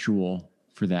a ritual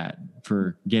for that,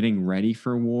 for getting ready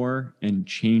for war and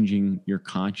changing your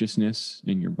consciousness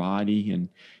and your body and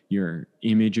your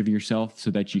image of yourself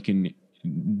so that you can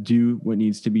do what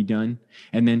needs to be done,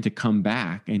 and then to come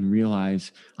back and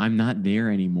realize I'm not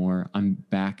there anymore. I'm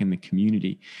back in the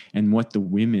community. And what the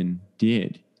women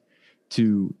did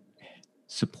to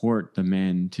support the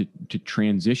men to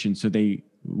transition so they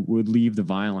would leave the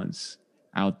violence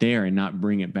out there and not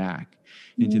bring it back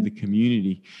into the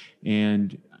community.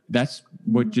 And that's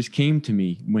what just came to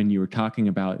me when you were talking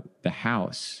about the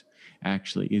house,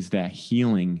 actually, is that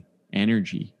healing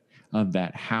energy of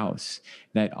that house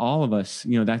that all of us,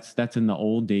 that's in the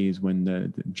old days when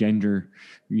the gender,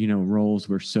 roles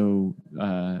were so,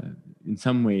 in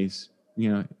some ways,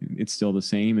 it's still the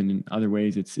same, and in other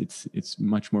ways it's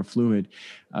much more fluid,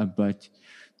 but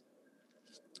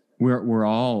we're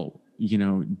all,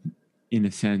 in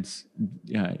a sense,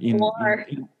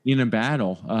 in a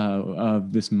battle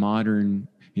of this modern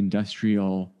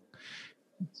industrial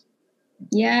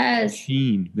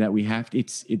machine that we have.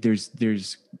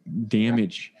 There's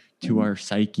damage to our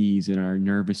psyches and our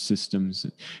nervous systems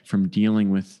from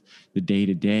dealing with the day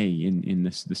to day in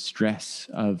the stress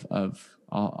of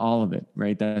all of it,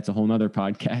 right? That's a whole nother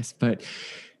podcast. But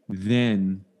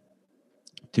then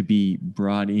to be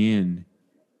brought in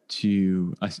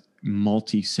to a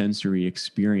multi-sensory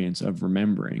experience of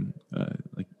remembering,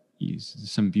 like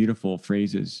some beautiful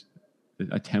phrases,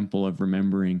 a temple of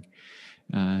remembering,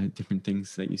 different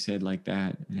things that you said like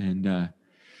that. And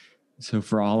so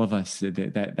for all of us,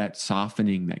 that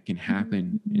softening that can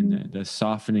happen, and the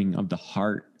softening of the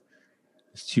heart,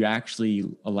 to actually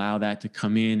allow that to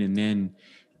come in, and then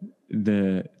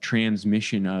the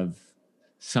transmission of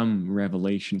some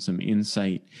revelation, some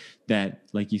insight that,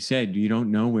 like you said, you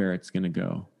don't know where it's going to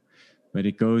go, but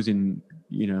it goes in,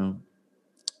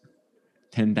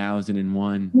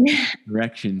 10,001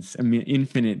 directions. I mean,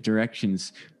 infinite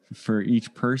directions for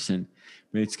each person,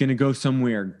 but it's going to go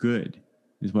somewhere good,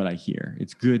 is what I hear.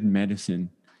 It's good medicine.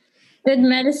 Good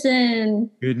medicine.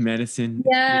 Good medicine.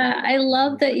 Yeah, I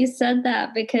love that you said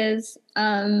that, because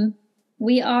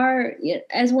we are,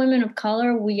 as women of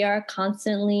color, we are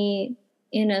constantly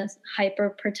in a hyper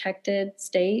protected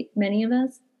state, many of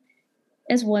us,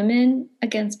 as women,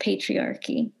 against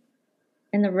patriarchy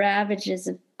and the ravages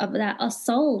of that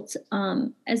assault,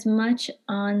 as much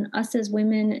on us as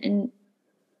women and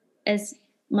as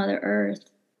Mother Earth,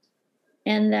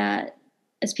 and that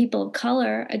as people of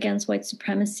color, against white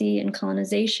supremacy and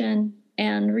colonization.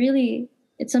 And really,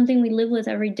 it's something we live with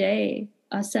every day,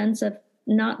 a sense of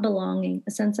not belonging,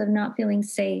 a sense of not feeling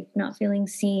safe, not feeling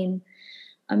seen,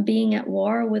 being at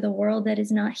war with a world that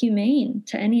is not humane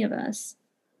to any of us.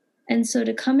 And so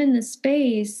to come in this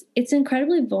space, it's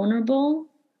incredibly vulnerable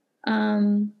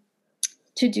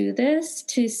to do this,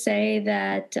 to say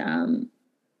that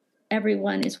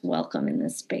everyone is welcome in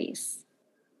this space.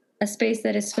 A space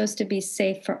that is supposed to be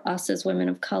safe for us as women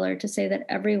of color, to say that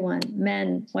everyone,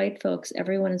 men, white folks,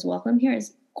 everyone is welcome here,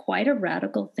 is quite a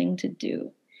radical thing to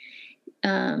do.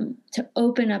 To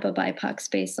open up a BIPOC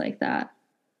space like that.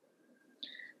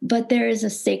 But there is a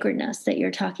sacredness that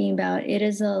you're talking about. It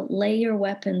is a lay your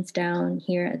weapons down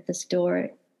here at this door.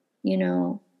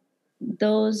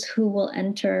 Those who will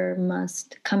enter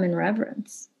must come in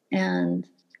reverence and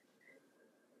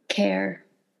care.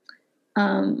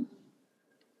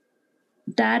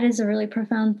 That is a really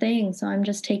profound thing. So I'm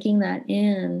just taking that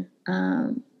in.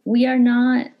 We are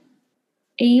not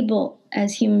able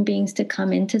as human beings to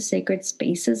come into sacred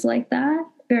spaces like that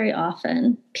very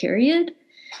often, period.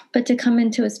 But to come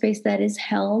into a space that is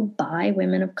held by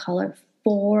women of color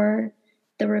for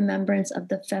the remembrance of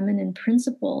the feminine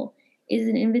principle is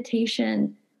an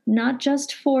invitation, not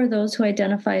just for those who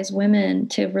identify as women,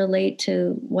 to relate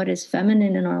to what is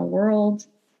feminine in our world.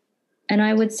 And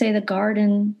I would say the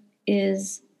garden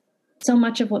is so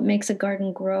much of what makes a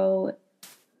garden grow,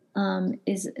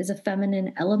 is a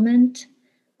feminine element.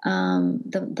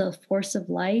 The force of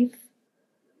life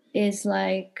is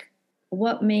like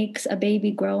what makes a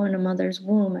baby grow in a mother's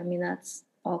womb. I mean, that's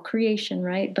all creation,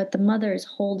 right? But the mother is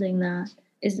holding that,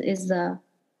 is the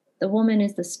woman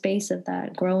is the space of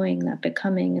that growing, that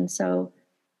becoming. And so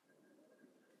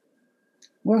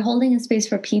we're holding a space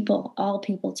for people, all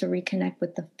people, to reconnect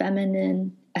with the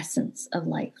feminine essence of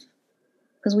life.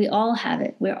 Because we all have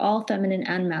it. We're all feminine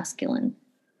and masculine.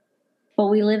 But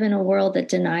we live in a world that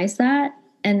denies that,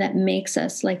 and that makes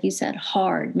us, like you said,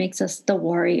 hard, makes us the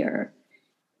warrior.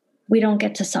 We don't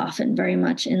get to soften very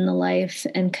much in the life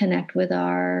and connect with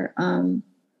our,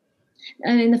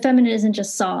 the feminine isn't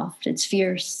just soft, it's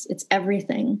fierce, it's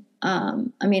everything.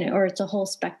 Or it's a whole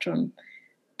spectrum,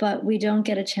 but we don't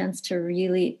get a chance to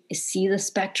really see the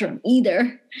spectrum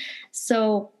either.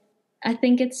 So I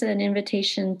think it's an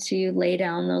invitation to lay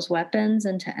down those weapons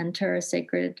and to enter a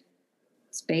sacred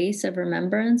space of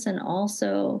remembrance, and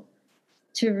also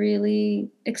to really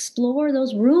explore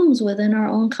those rooms within our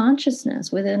own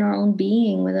consciousness, within our own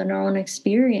being, within our own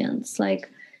experience. Like,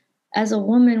 as a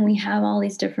woman, we have all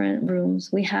these different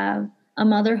rooms. We have a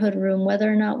motherhood room,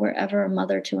 whether or not we're ever a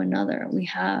mother to another. We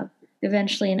have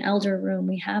eventually an elder room.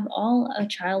 We have all a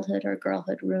childhood or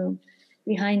girlhood room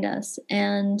behind us.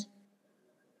 And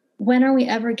when are we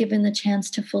ever given the chance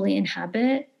to fully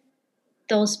inhabit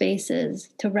those spaces,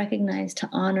 to recognize, to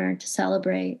honor, to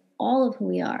celebrate all of who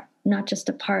we are, not just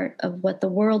a part of what the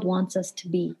world wants us to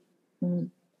be?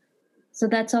 So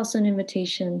that's also an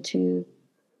invitation to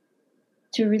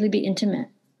really be intimate.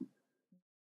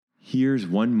 Here's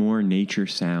one more nature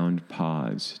sound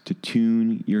pause to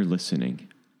tune your listening.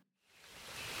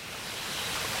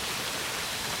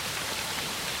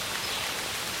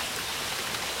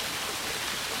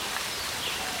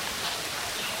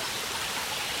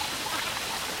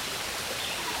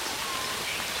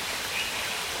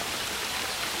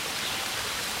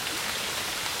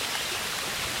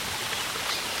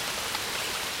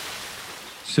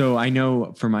 So I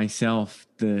know for myself,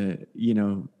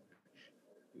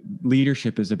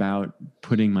 leadership is about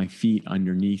putting my feet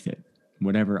underneath it,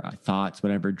 whatever thoughts,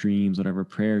 whatever dreams, whatever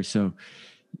prayers. So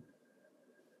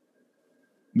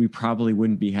we probably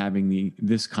wouldn't be having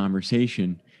this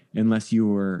conversation unless you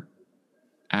were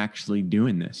actually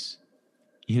doing this.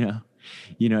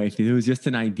 If it was just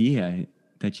an idea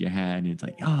that you had, and it's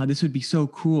like, oh, this would be so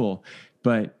cool,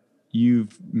 but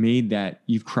you've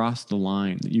crossed the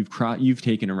line. You've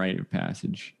taken a rite of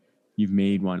passage. You've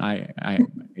made one. I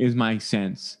is my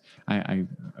sense.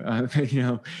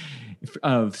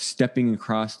 Of stepping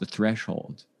across the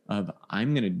threshold of,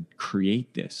 I'm going to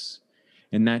create this,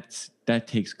 and that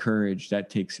takes courage. That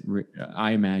takes,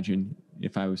 I imagine,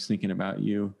 if I was thinking about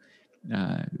you,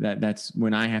 that's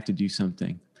when I have to do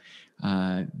something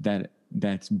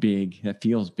that's big, that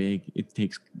feels big. It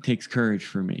takes courage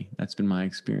for me. That's been my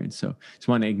experience. So just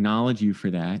want to acknowledge you for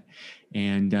that.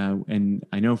 And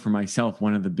I know for myself,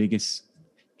 one of the biggest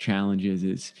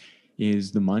challenges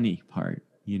is the money part.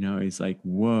 It's like,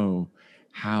 whoa,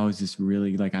 how is this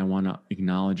really, like, I want to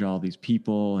acknowledge all these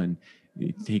people, and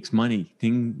it takes money.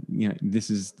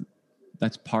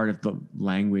 That's part of the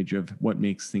language of what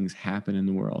makes things happen in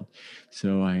the world.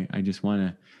 So I just want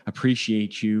to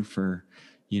appreciate you for,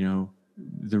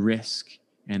 the risk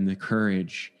and the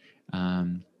courage.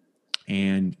 And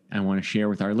I want to share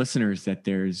with our listeners that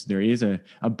there is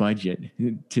a budget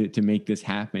to make this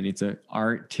happen. It's an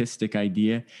artistic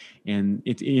idea, and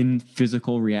it's in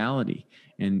physical reality.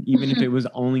 And even if it was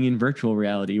only in virtual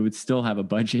reality, it would still have a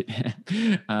budget.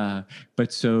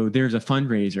 But so there's a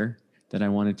fundraiser that I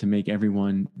wanted to make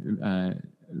everyone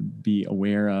be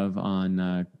aware of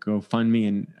on GoFundMe,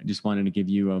 and I just wanted to give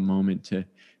you a moment to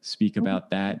speak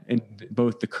about that, and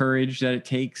both the courage that it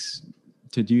takes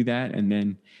to do that, and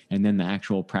then the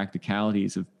actual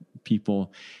practicalities of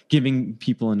giving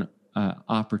people an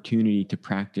opportunity to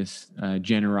practice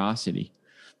generosity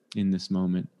in this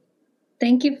moment.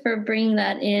 Thank you for bringing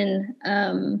that in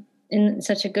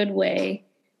such a good way.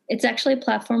 It's actually a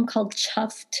platform called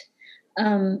Chuffed,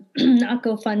 not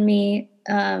GoFundMe,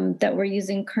 that we're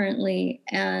using currently.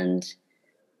 And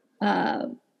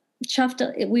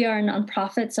Chuffed, we are a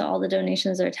nonprofit, so all the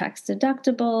donations are tax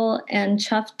deductible. And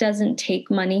Chuffed doesn't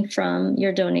take money from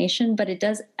your donation, but it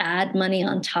does add money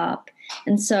on top.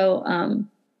 And so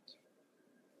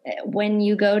when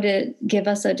you go to give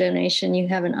us a donation, you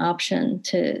have an option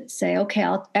to say, okay,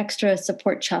 I'll extra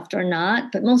support Chuffed or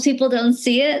not. But most people don't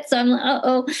see it. So I'm like,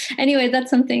 oh. Anyway,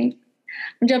 that's something.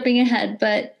 I'm jumping ahead,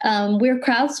 but we're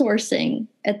crowdsourcing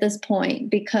at this point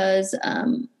because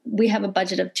we have a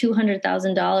budget of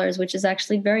 $200,000, which is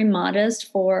actually very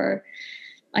modest for,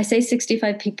 I say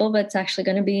 65 people, but it's actually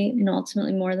going to be,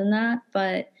 ultimately more than that.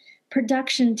 But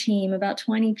production team, about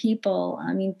 20 people.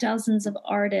 I mean, dozens of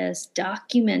artists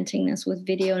documenting this with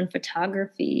video and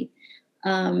photography.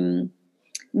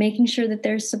 Making sure that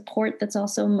there's support that's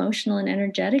also emotional and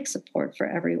energetic support for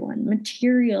everyone.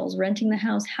 Materials, renting the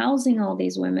house, housing all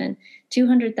these women.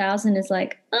 200,000 is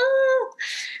like, oh.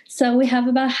 So we have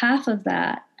about half of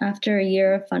that after a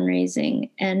year of fundraising.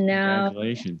 And now,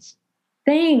 congratulations.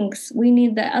 Thanks. We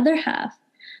need the other half.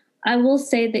 I will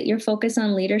say that your focus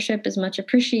on leadership is much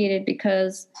appreciated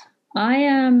because I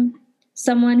am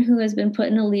someone who has been put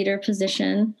in a leader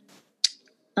position.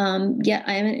 Yet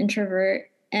I am an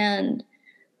introvert, and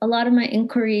a lot of my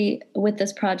inquiry with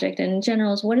this project and in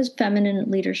general is, what does feminine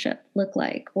leadership look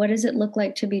like? What does it look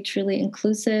like to be truly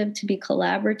inclusive, to be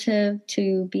collaborative,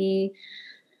 to be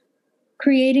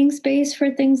creating space for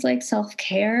things like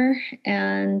self-care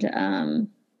and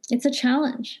it's a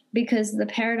challenge because the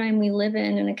paradigm we live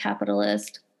in a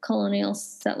capitalist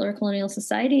settler colonial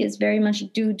society is very much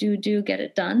do, get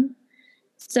it done.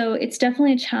 So it's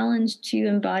definitely a challenge to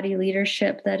embody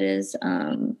leadership that is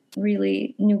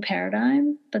really new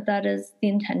paradigm, but that is the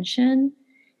intention.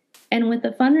 And with the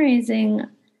fundraising,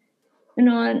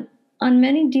 on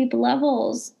many deep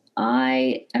levels,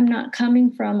 I am not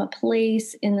coming from a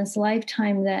place in this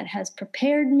lifetime that has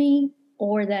prepared me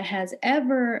or that has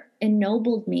ever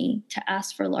ennobled me to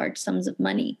ask for large sums of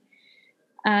money.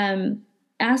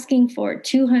 Asking for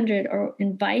 200 or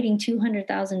inviting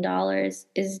 $200,000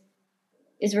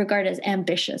 is regarded as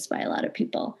ambitious by a lot of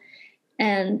people.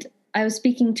 And I was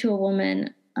speaking to a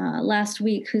woman last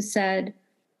week who said,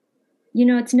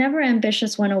 it's never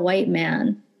ambitious when a white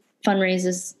man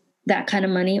fundraises that kind of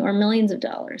money or millions of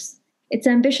dollars. It's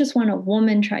ambitious when a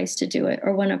woman tries to do it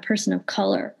or when a person of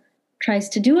color tries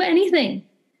to do anything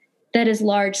that is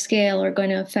large scale or going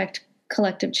to affect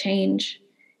collective change.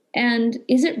 And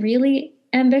is it really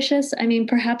ambitious? I mean,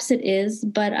 perhaps it is,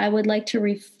 but I would like to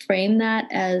reframe that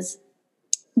as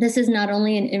this is not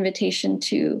only an invitation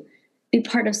to be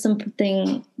part of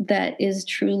something that is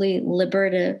truly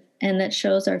liberative and that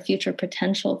shows our future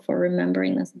potential for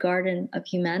remembering this garden of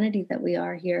humanity that we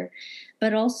are here,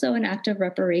 but also an act of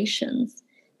reparations.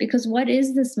 Because what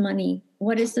is this money?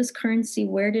 What is this currency?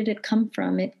 Where did it come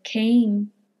from? It came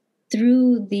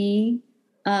through the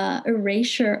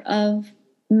erasure of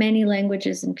many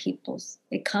languages and peoples.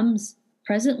 It comes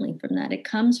presently from that. It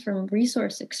comes from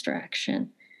resource extraction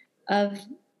of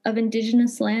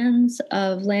indigenous lands,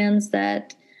 of lands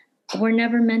that were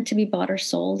never meant to be bought or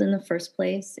sold in the first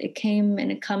place. It came and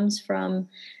it comes from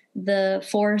the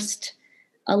forced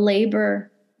labor,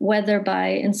 whether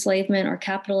by enslavement or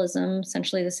capitalism,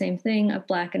 essentially the same thing, of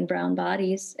Black and brown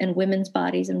bodies and women's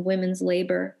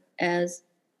labor as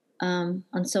on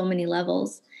so many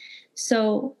levels.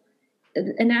 So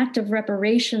an act of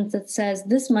reparations that says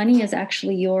this money is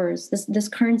actually yours. This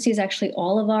currency is actually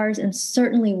all of ours, and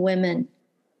certainly women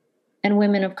and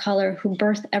women of color who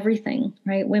birth everything,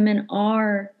 right? Women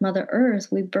are Mother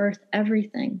Earth. We birth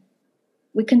everything.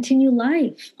 We continue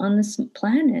life on this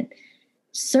planet.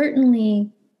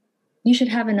 Certainly, you should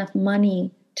have enough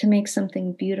money to make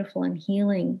something beautiful and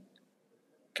healing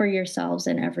for yourselves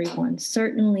and everyone.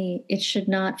 Certainly, it should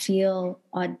not feel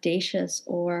audacious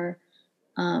or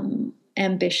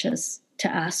ambitious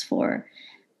to ask for.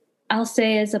 I'll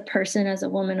say, as a person, as a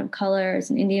woman of color, as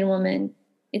an Indian woman,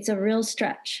 it's a real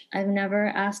stretch. I've never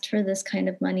asked for this kind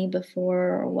of money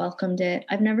before or welcomed it.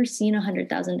 I've never seen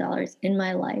 $100,000 in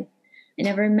my life. I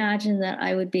never imagined that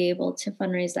I would be able to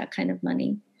fundraise that kind of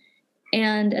money.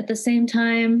 And at the same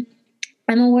time,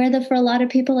 I'm aware that for a lot of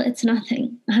people, it's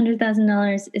nothing.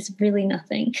 $100,000 is really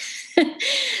nothing.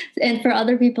 And for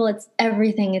other people, it's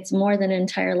everything. It's more than an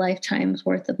entire lifetime's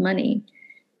worth of money.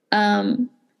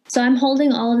 So I'm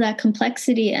holding all of that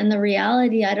complexity and the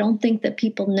reality. I don't think that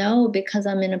people know, because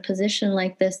I'm in a position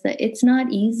like this, that it's not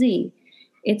easy.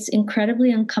 It's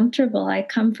incredibly uncomfortable. I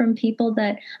come from people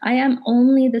that I am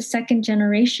only the second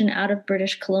generation out of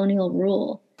British colonial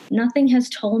rule. Nothing has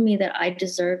told me that I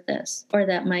deserve this or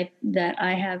that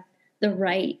I have the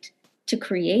right to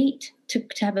create, to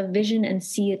have a vision and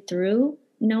see it through.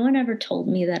 No one ever told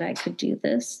me that I could do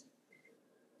this.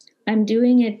 I'm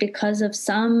doing it because of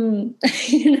something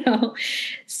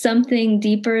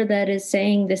deeper that is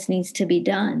saying this needs to be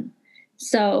done.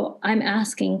 So I'm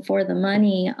asking for the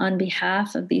money on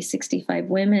behalf of these 65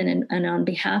 women and on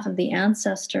behalf of the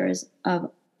ancestors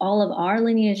of all of our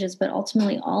lineages, but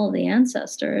ultimately all of the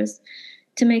ancestors,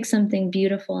 to make something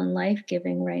beautiful and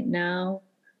life-giving right now.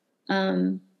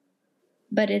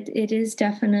 But it is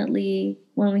definitely,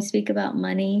 when we speak about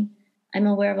money, I'm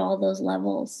aware of all those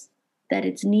levels, that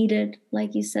it's needed,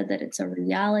 like you said, that it's a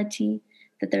reality,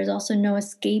 that there's also no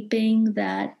escaping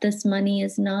that this money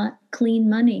is not clean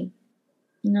money.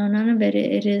 None of it.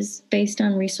 It is based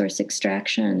on resource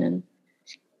extraction. And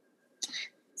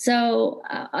so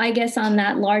I guess on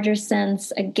that larger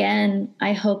sense, again,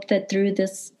 I hope that through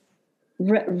this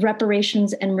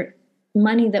reparations and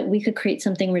money that we could create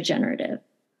something regenerative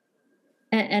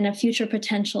and a future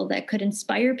potential that could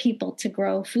inspire people to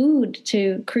grow food,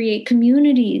 to create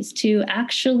communities, to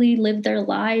actually live their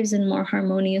lives in more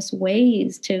harmonious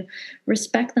ways, to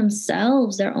respect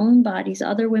themselves, their own bodies,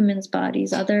 other women's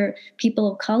bodies, other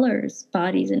people of color's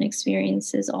bodies and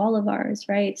experiences, all of ours,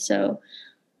 right? So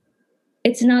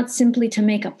it's not simply to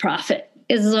make a profit,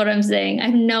 is what I'm saying. I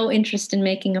have no interest in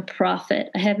making a profit.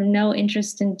 I have no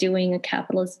interest in doing a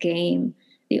capitalist game.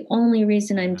 The only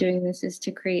reason I'm doing this is to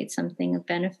create something of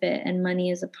benefit, and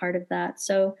money is a part of that.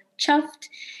 So Chuffed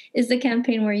is the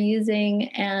campaign we're using.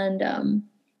 And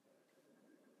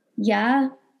Yeah,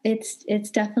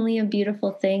 it's definitely a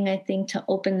beautiful thing, I think, to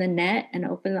open the net and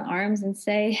open the arms and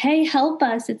say, hey, help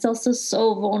us. It's also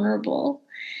so vulnerable.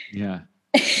 Yeah,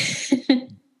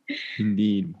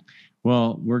 indeed.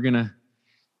 Well, we're going to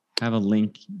have a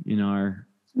link in our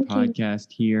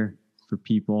podcast here for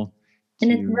people.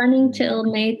 And it's running till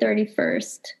May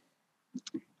 31st.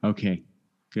 Okay,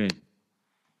 good.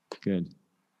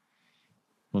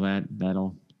 Well,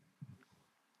 that'll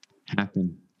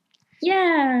happen.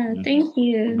 Yeah, thank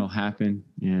you. It'll happen.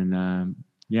 And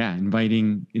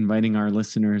inviting our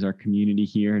listeners, our community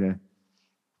here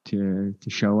to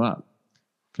show up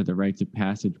for the Rites of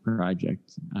Passage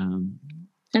project. And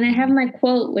I have my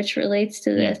quote, which relates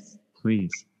to this. Yes,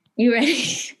 please. You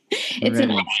ready? It's an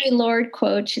Audre Lorde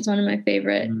quote. She's one of my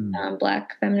favorite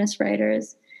Black feminist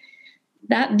writers.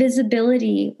 That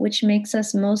visibility which makes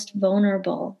us most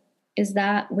vulnerable is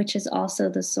that which is also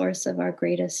the source of our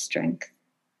greatest strength.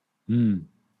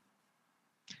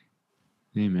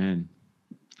 Amen.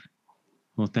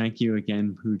 Well, thank you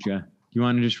again, Pooja. Do you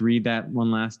want to just read that one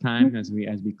last time as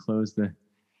we close the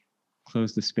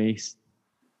space?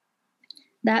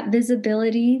 That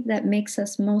visibility that makes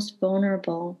us most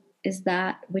vulnerable is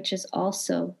that which is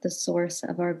also the source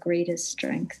of our greatest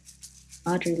strength.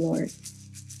 Audre Lorde.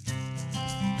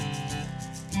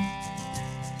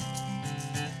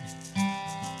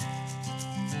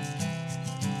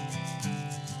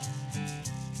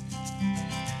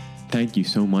 Thank you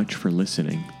so much for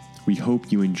listening. We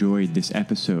hope you enjoyed this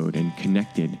episode and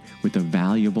connected with a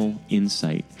valuable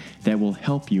insight that will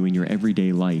help you in your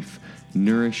everyday life,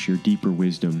 nourish your deeper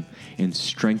wisdom, and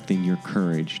strengthen your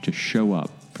courage to show up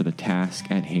for the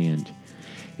task at hand.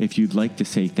 If you'd like to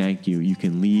say thank you, you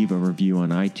can leave a review on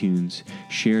iTunes,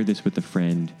 share this with a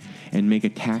friend, and make a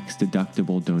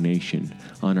tax-deductible donation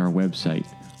on our website,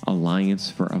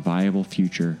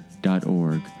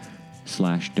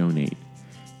 allianceforaviablefuture.org/donate.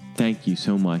 Thank you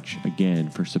so much again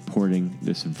for supporting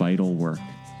this vital work.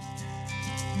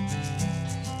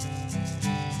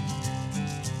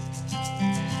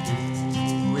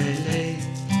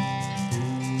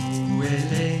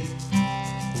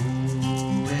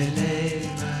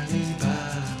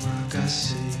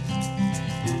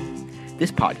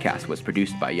 This podcast was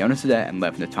produced by Jonas Ode and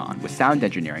Lev Natan, with sound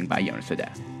engineering by Jonas Ode.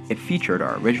 It featured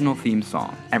our original theme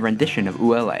song and rendition of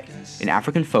Uele, an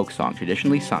African folk song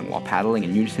traditionally sung while paddling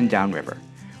in unison downriver,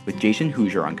 with Jason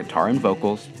Hoosier on guitar and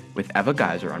vocals, with Eva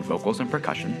Geyser on vocals and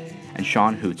percussion, and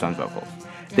Sean Hoots on vocals.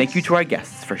 Thank you to our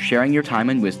guests for sharing your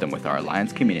time and wisdom with our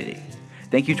Alliance community.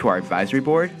 Thank you to our advisory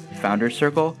board, Founders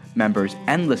Circle, members,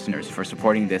 and listeners for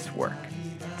supporting this work.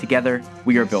 Together,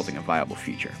 we are building a viable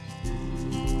future.